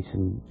appear to be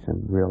some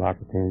real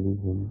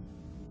opportunities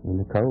in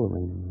the coal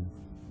arena.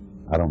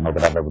 I don't know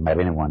that I've ever met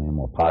anyone any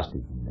more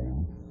positive than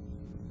Dan.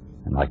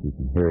 And like you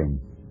can hear him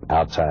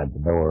outside the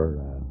door,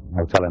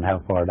 no telling how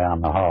far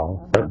down the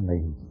hall.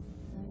 Certainly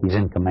he's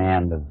in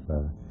command of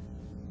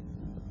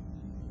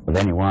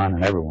anyone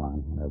and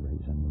everyone whenever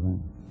he's in the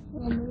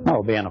room.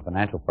 No, being a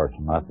financial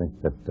person, I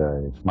think that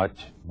it's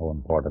much more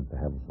important to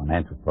have a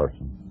financial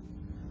person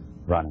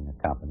running a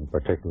company,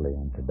 particularly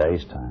in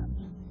today's times,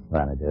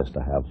 than it is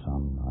to have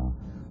some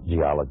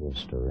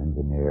geologist or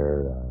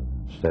engineer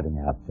sitting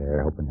out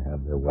there hoping to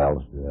have their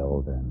wells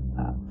drilled and,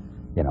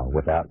 you know,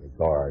 without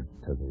regard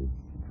to the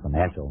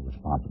financial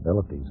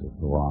responsibilities that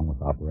go along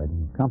with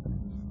operating a company.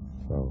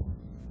 So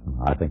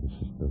I think it's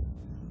just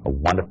a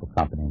wonderful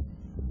company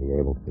to be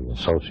able to be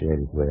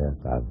associated with.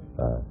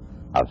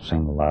 I've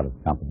seen a lot of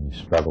companies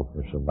struggle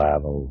for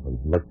survival.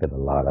 We've looked at a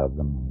lot of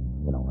them,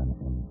 you know,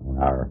 in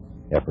our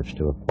efforts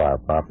to acquire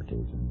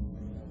properties, and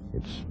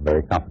it's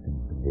very comforting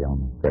to be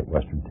on the Great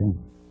Western team.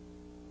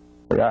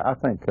 I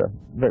think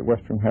Great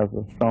Western has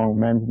a strong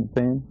management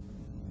team,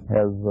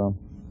 has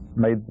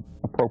made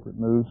appropriate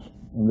moves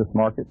in this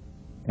market,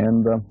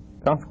 and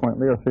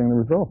consequently are seeing the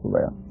results of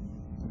that.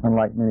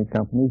 Unlike many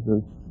companies,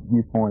 as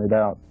you pointed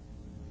out,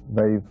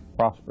 they've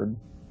prospered,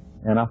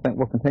 and I think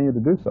will continue to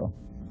do so.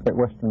 Great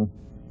Western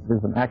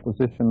is an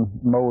acquisition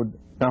mode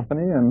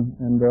company,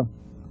 and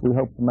we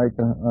hope to make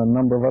a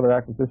number of other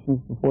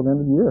acquisitions before the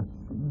end of the year.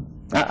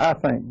 I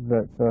think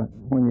that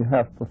when you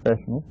have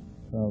professionals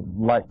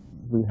like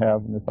we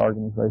have in this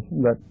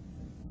organization,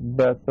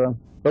 that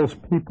those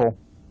people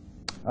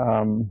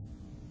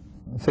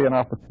see an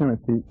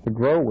opportunity to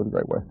grow with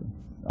Great Western,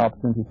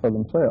 opportunities for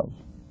themselves,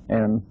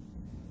 and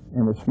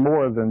it's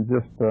more than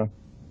just a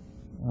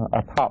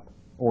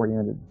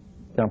top-oriented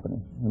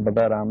company. And by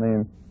that I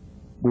mean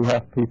we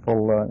have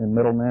people in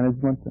middle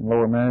management and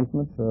lower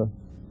management,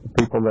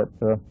 people that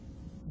a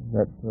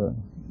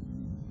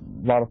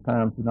lot of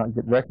times do not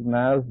get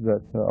recognized,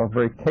 that are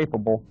very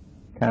capable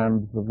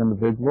kinds of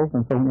individuals.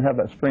 And so when you have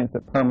that strength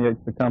that permeates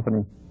the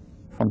company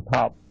from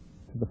top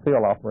to the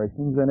field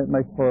operations, then it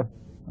makes for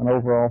an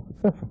overall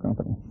successful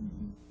company.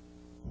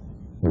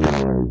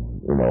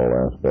 In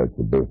all aspects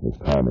of business,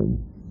 timing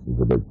is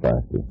a big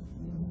factor.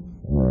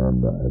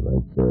 And I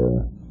think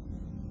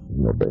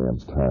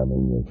Dan's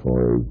timing as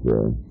far as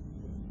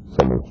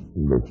some of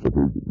the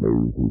strategic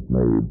moves he's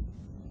made,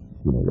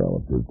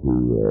 relative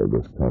to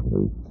this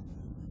company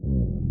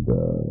And,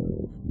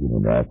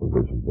 the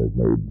acquisitions they've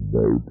made to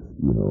date,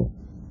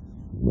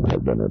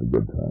 have been at a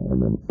good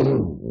time. And,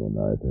 and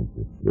I think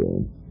that,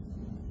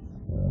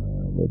 he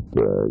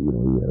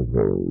has a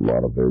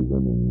lot of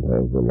vision and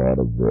has a lot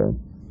of,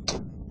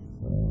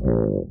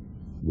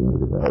 he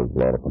has a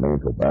lot of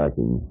financial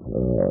backing.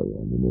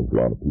 There's a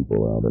lot of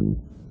people out in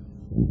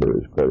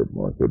various credit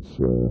markets,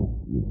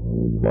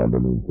 in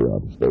London and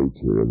throughout the States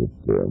here that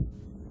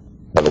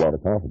have a lot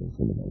of confidence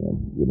in the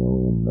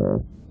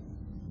man,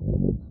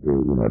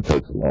 and it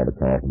takes a lot of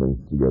confidence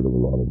together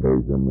with a lot of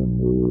vision and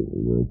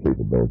the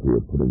capability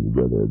of putting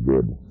together a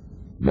good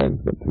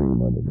management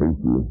team underneath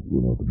you,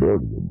 to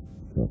build a good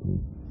company.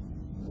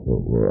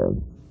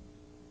 So,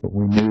 but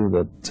we knew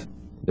that to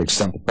the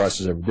extent the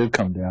prices ever did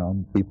come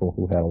down, people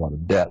who had a lot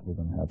of debt were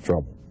going to have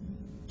trouble.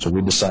 So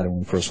we decided when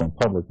we first went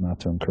public not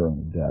to incur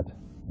any debt.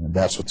 And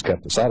that's what's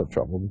kept us out of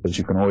trouble, because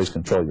you can always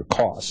control your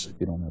costs if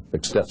you don't have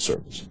fixed debt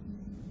service.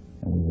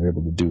 And we were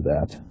able to do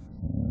that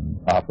and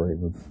operate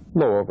with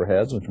low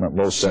overheads, which meant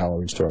low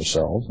salaries to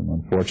ourselves, and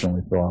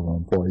unfortunately for all of our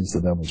employees,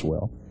 to them as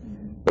well.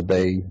 But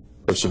they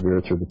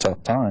persevered through the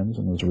tough times,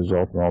 and as a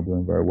result, we're all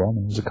doing very well,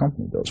 and as a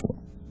company does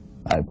well.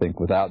 I think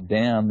without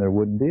Dan, there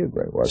wouldn't be a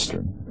Great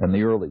Western in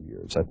the early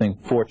years. I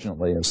think,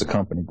 fortunately, as the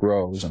company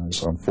grows, and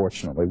as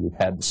unfortunately we've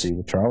had to see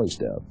with Charlie's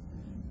death,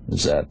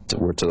 is that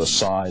we're to the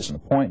size and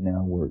the point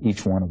now where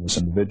each one of us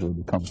individually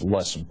becomes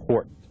less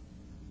important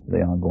to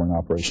the ongoing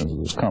operations of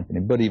this company.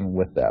 But even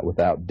with that,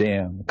 without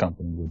Dan, the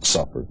company would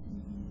suffer. It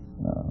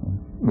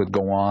would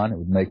go on, it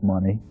would make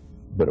money,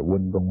 but it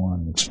wouldn't go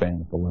on and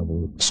expand at the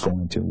level it's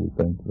going to, we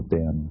think, with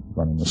Dan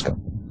running this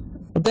company.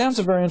 But Dan's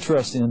a very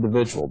interesting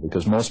individual,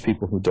 because most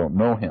people who don't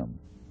know him,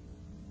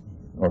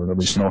 or at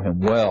least know him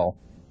well,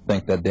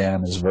 think that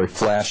Dan is a very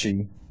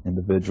flashy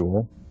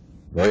individual,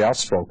 very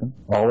outspoken,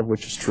 all of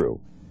which is true.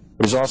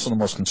 But he's also the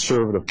most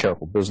conservative,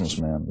 careful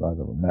businessman that I've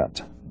ever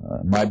met.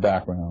 My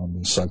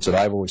background is such that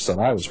I've always thought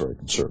I was very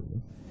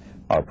conservative.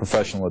 Our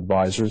professional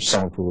advisors,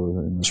 some of who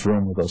are in this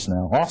room with us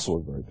now, also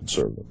are very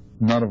conservative.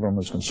 None of them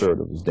as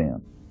conservative as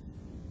Dan.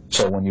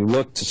 So when you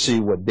look to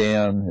see what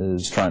Dan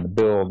is trying to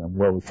build and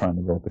where we're trying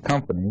to build the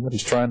company, what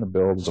he's trying to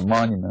build is a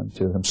monument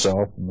to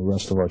himself and the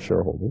rest of our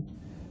shareholders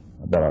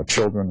that our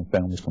children and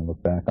families can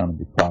look back on and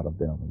be proud of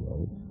down the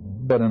road,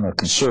 but in a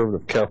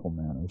conservative, careful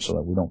manner so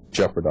that we don't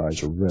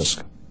jeopardize or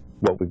risk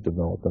what we've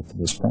developed up to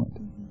this point.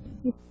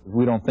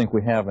 We don't think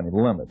we have any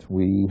limit.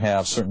 We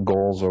have certain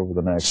goals over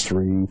the next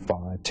 3,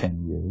 5,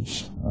 10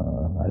 years.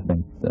 I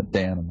think that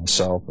Dan and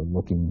myself are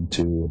looking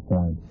to a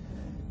point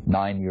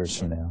 9 years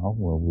from now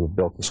where we've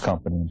built this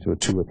company into a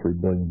 $2 or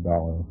 $3 billion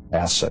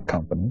asset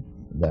company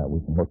that we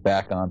can look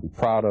back on, be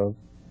proud of,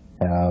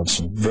 have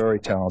some very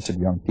talented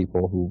young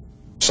people who,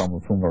 some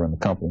of whom are in the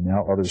company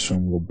now, others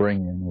whom we'll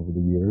bring in over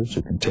the years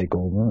who can take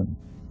over and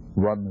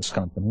run this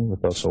company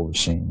with us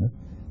overseeing it.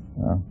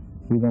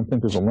 We don't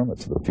think there's a limit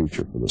to the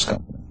future for this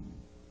company.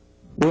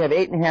 We have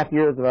 8.5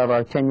 years of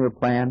our 10-year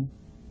plan,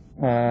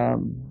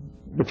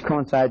 which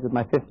coincides with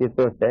my 50th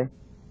birthday.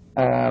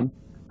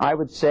 I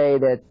would say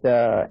that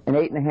in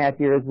 8.5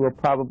 years we'll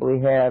probably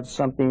have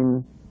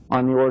something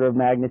on the order of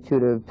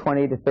magnitude of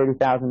 20 to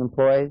 30,000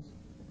 employees.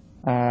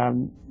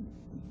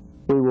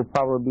 We will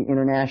probably be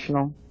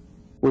international.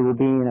 We will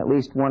be in at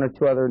least 1 or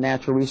 2 other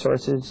natural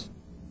resources.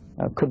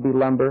 Could be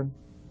lumber.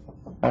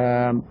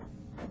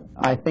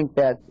 I think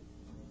that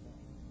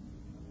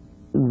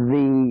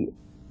the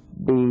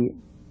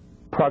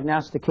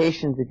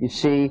prognostications that you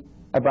see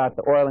about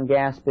the oil and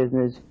gas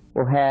business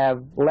will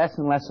have less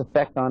and less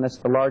effect on us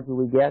the larger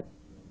we get.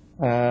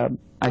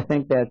 I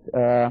think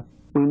that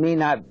we may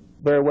not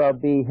very well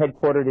be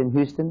headquartered in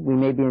Houston. We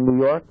may be in New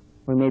York.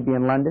 We may be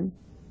in London.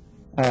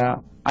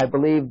 I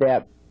believe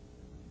that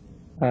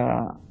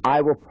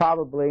I will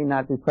probably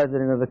not be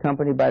president of the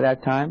company by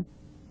that time.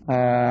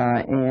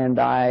 And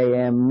I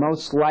am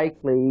most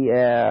likely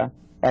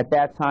at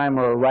that time,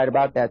 or right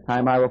about that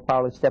time, I will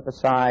probably step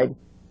aside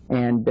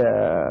and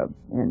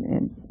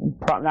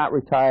not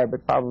retire,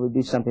 but probably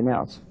do something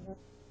else.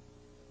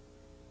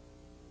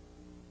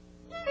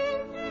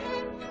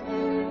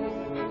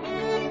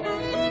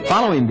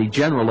 Following the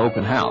general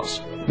open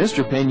house,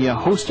 Mr. Pena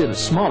hosted a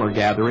smaller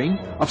gathering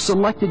of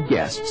selected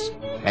guests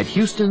at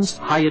Houston's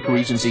Hyatt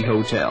Regency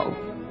Hotel.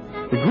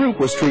 The group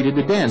was treated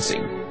to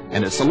dancing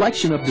and a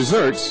selection of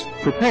desserts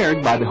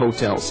prepared by the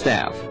hotel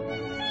staff.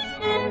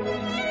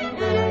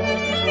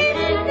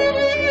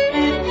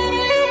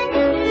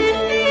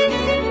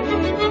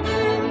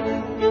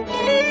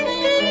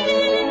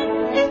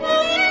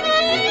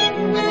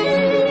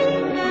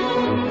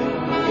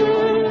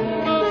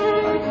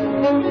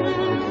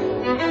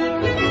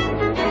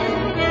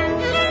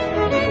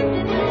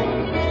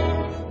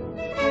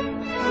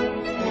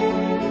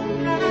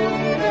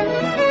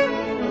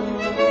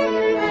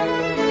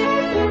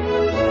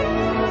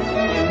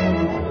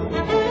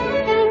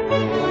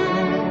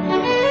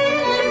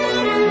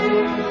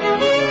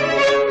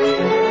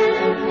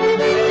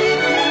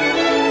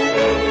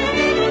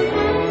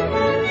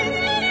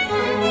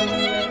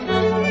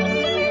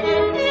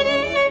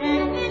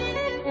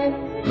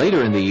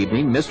 Later in the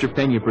evening, Mr.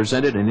 Pena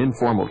presented an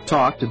informal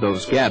talk to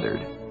those gathered.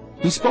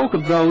 He spoke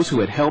of those who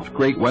had helped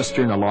Great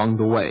Western along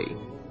the way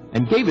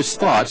and gave his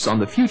thoughts on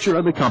the future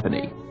of the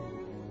company.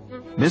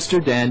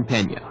 Mr. Dan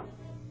Pena.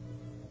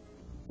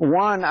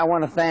 One, I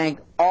want to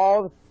thank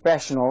all the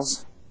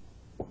professionals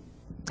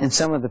and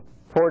some of the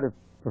supportive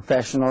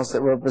professionals that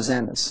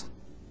represent us.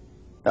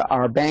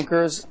 Our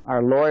bankers,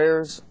 our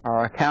lawyers,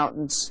 our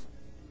accountants,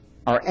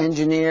 our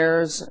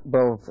engineers,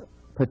 both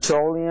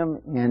petroleum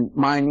and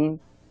mining,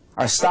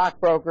 our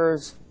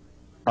stockbrokers,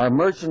 our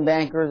merchant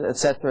bankers,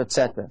 etc.,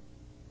 etc.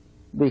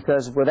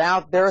 Because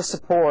without their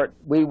support,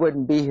 we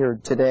wouldn't be here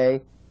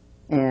today,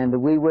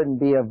 and we wouldn't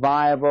be a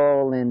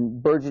viable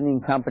and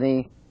burgeoning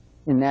company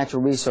in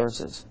natural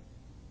resources.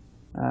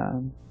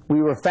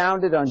 We were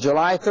founded on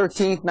July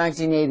 13th,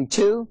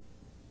 1982,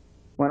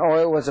 when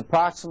oil was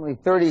approximately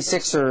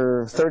 $36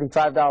 or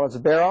 $35 a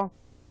barrel,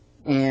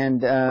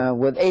 and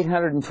with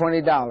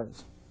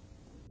 $820.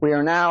 We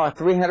are now a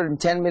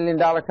 $310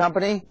 million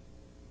company.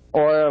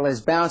 Oil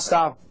has bounced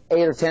off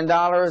 $8 or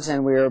 $10,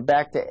 and we are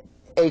back to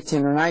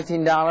 $18 or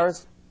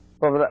 $19.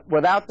 But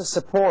without the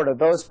support of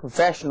those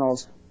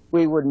professionals,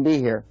 we wouldn't be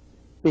here.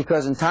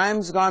 Because in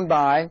times gone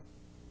by,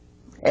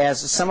 as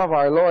some of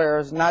our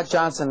lawyers, not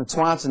Johnson &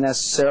 Swanson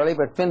necessarily,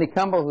 but Finley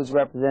Cumble, who's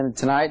represented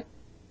tonight,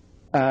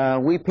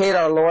 we paid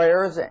our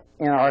lawyers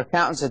and our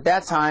accountants at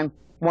that time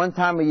one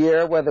time a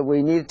year, whether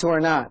we needed to or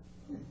not.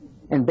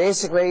 And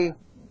basically,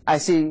 I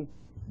see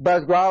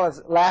Buzz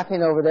Wallace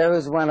laughing over there,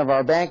 who's one of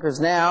our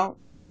bankers now,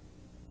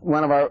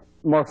 one of our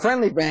more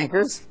friendly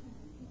bankers.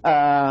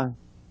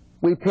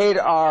 We paid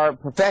our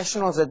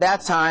professionals at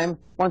that time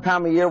one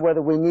time a year,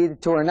 whether we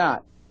needed to or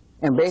not.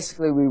 And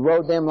basically, we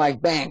rode them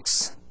like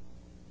banks.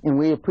 And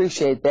we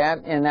appreciate that,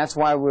 and that's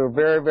why we're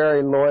very,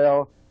 very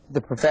loyal to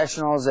the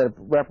professionals that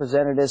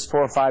represented us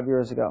 4 or 5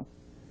 years ago.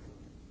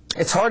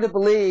 It's hard to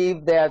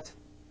believe that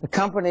the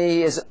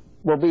company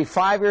will be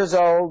 5 years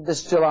old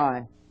this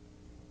July.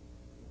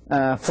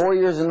 4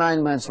 years and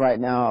 9 months right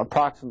now,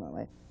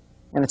 approximately.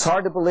 And it's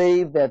hard to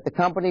believe that the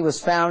company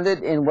was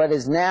founded in what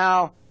is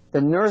now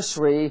the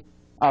nursery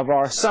of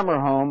our summer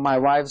home,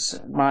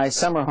 my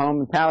summer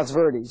home in Palos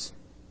Verdes,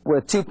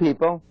 with 2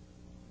 people,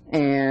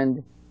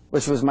 and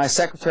which was my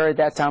secretary at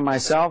that time,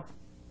 myself,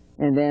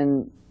 and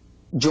then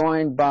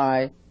joined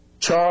by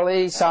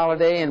Charlie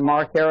Soliday and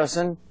Mark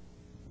Harrison,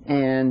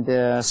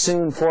 and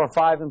soon 4 or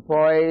 5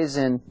 employees.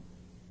 And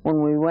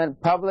when we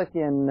went public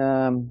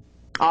in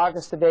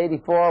August of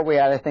 '84, we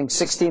had, I think,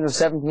 16 or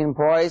 17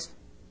 employees.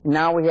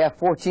 Now we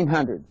have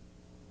 1,400.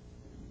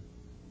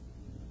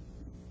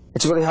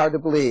 It's really hard to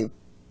believe.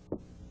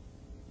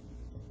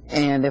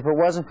 And if it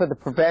wasn't for the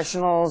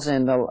professionals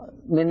and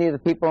many of the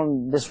people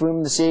in this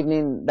room this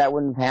evening, that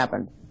wouldn't have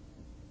happened.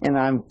 And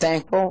I'm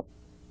thankful,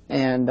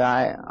 and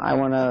I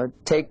want to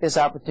take this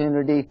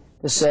opportunity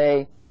to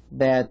say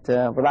that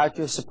without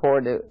your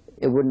support,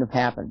 it wouldn't have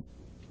happened.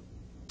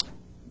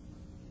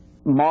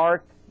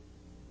 Mark,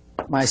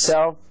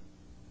 myself,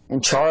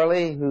 and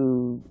Charlie,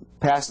 who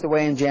passed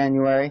away in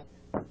January,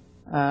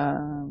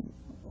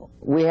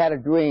 we had a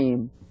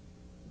dream.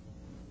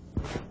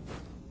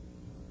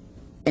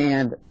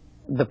 And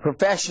the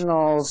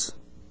professionals,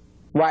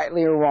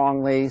 rightly or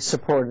wrongly,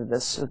 supported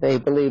us. They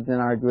believed in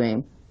our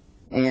dream.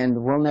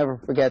 And we'll never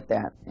forget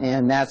that.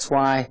 And that's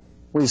why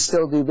we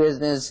still do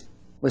business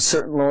with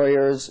certain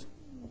lawyers,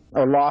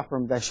 or law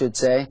firms, I should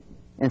say,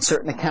 and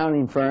certain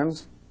accounting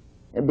firms,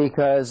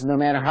 because no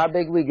matter how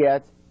big we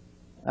get,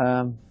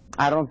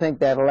 I don't think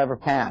that'll ever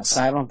pass.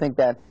 I don't think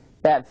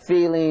that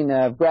feeling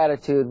of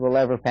gratitude will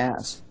ever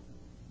pass.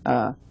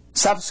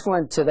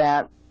 Subsequent to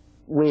that,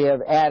 we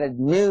have added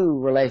new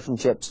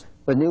relationships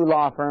with new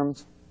law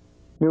firms,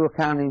 new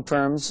accounting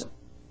firms,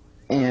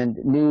 and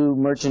new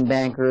merchant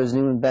bankers,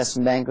 new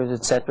investment bankers,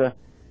 etc.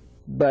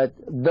 But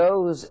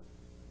those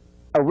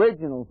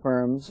original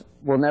firms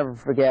we'll never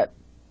forget.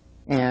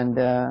 And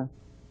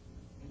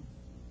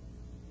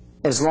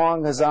as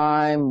long as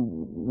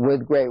I'm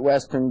with Great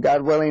Western,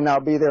 God willing,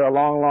 I'll be there a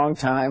long, long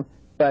time.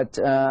 But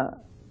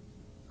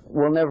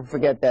we'll never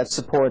forget that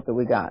support that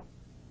we got.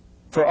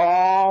 For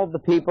all the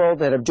people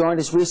that have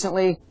joined us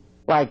recently,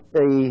 like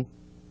the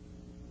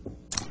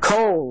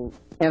coal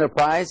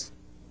enterprise,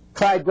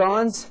 Clyde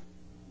Goins.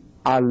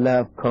 I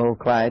love coal,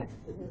 Clyde.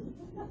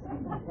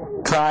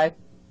 Clyde,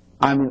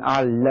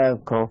 I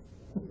love coal.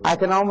 I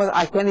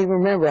can't even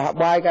remember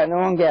why I got no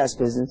oil and gas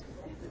business.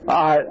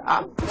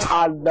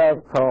 I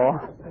love coal.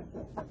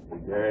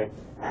 Gary.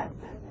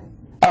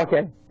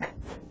 Okay.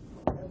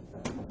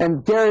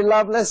 And Gary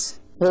Lovelace,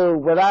 who,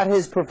 without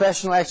his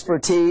professional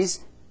expertise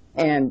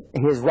and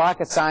his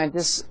rocket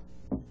scientists,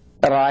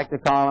 that I like to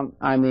call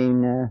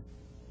him,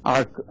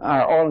 our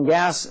oil and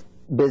gas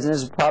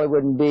business probably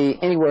wouldn't be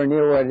anywhere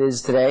near what it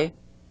is today.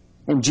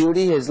 And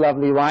Judy, his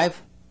lovely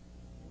wife.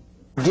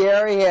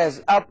 Gary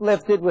has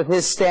uplifted with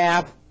his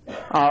staff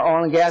our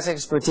oil and gas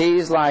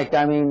expertise.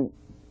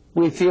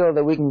 We feel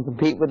that we can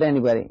compete with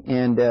anybody.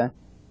 And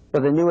for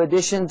the new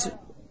additions,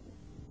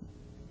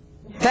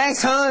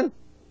 thanks, hon.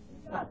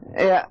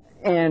 Yeah.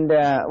 And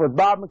with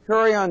Bob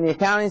McCurry on the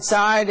accounting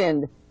side,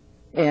 and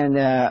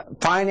and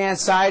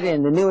finance side,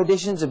 and the new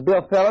additions of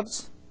Bill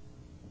Phillips.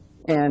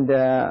 And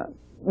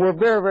we're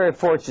very, very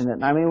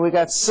fortunate. I mean, we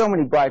got so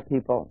many bright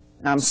people.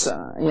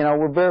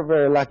 We're very,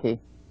 very lucky.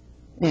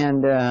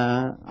 And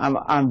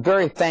I'm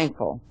very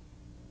thankful.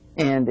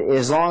 And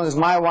as long as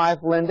my wife,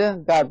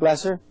 Linda, God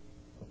bless her,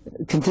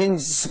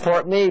 continues to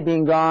support me,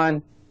 being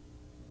gone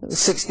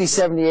 60,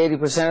 70,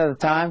 80% of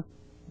the time,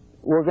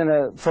 we're going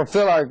to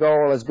fulfill our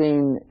goal as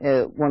being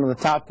one of the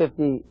top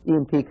 50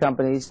 E&P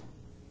companies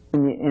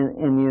in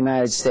the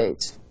United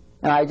States.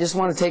 And I just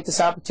want to take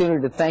this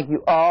opportunity to thank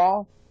you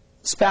all,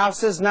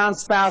 spouses,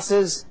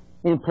 non-spouses,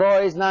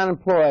 employees,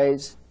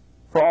 non-employees,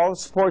 for all the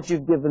support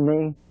you've given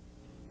me.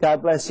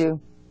 God bless you.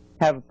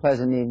 Have a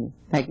pleasant evening.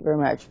 Thank you very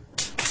much.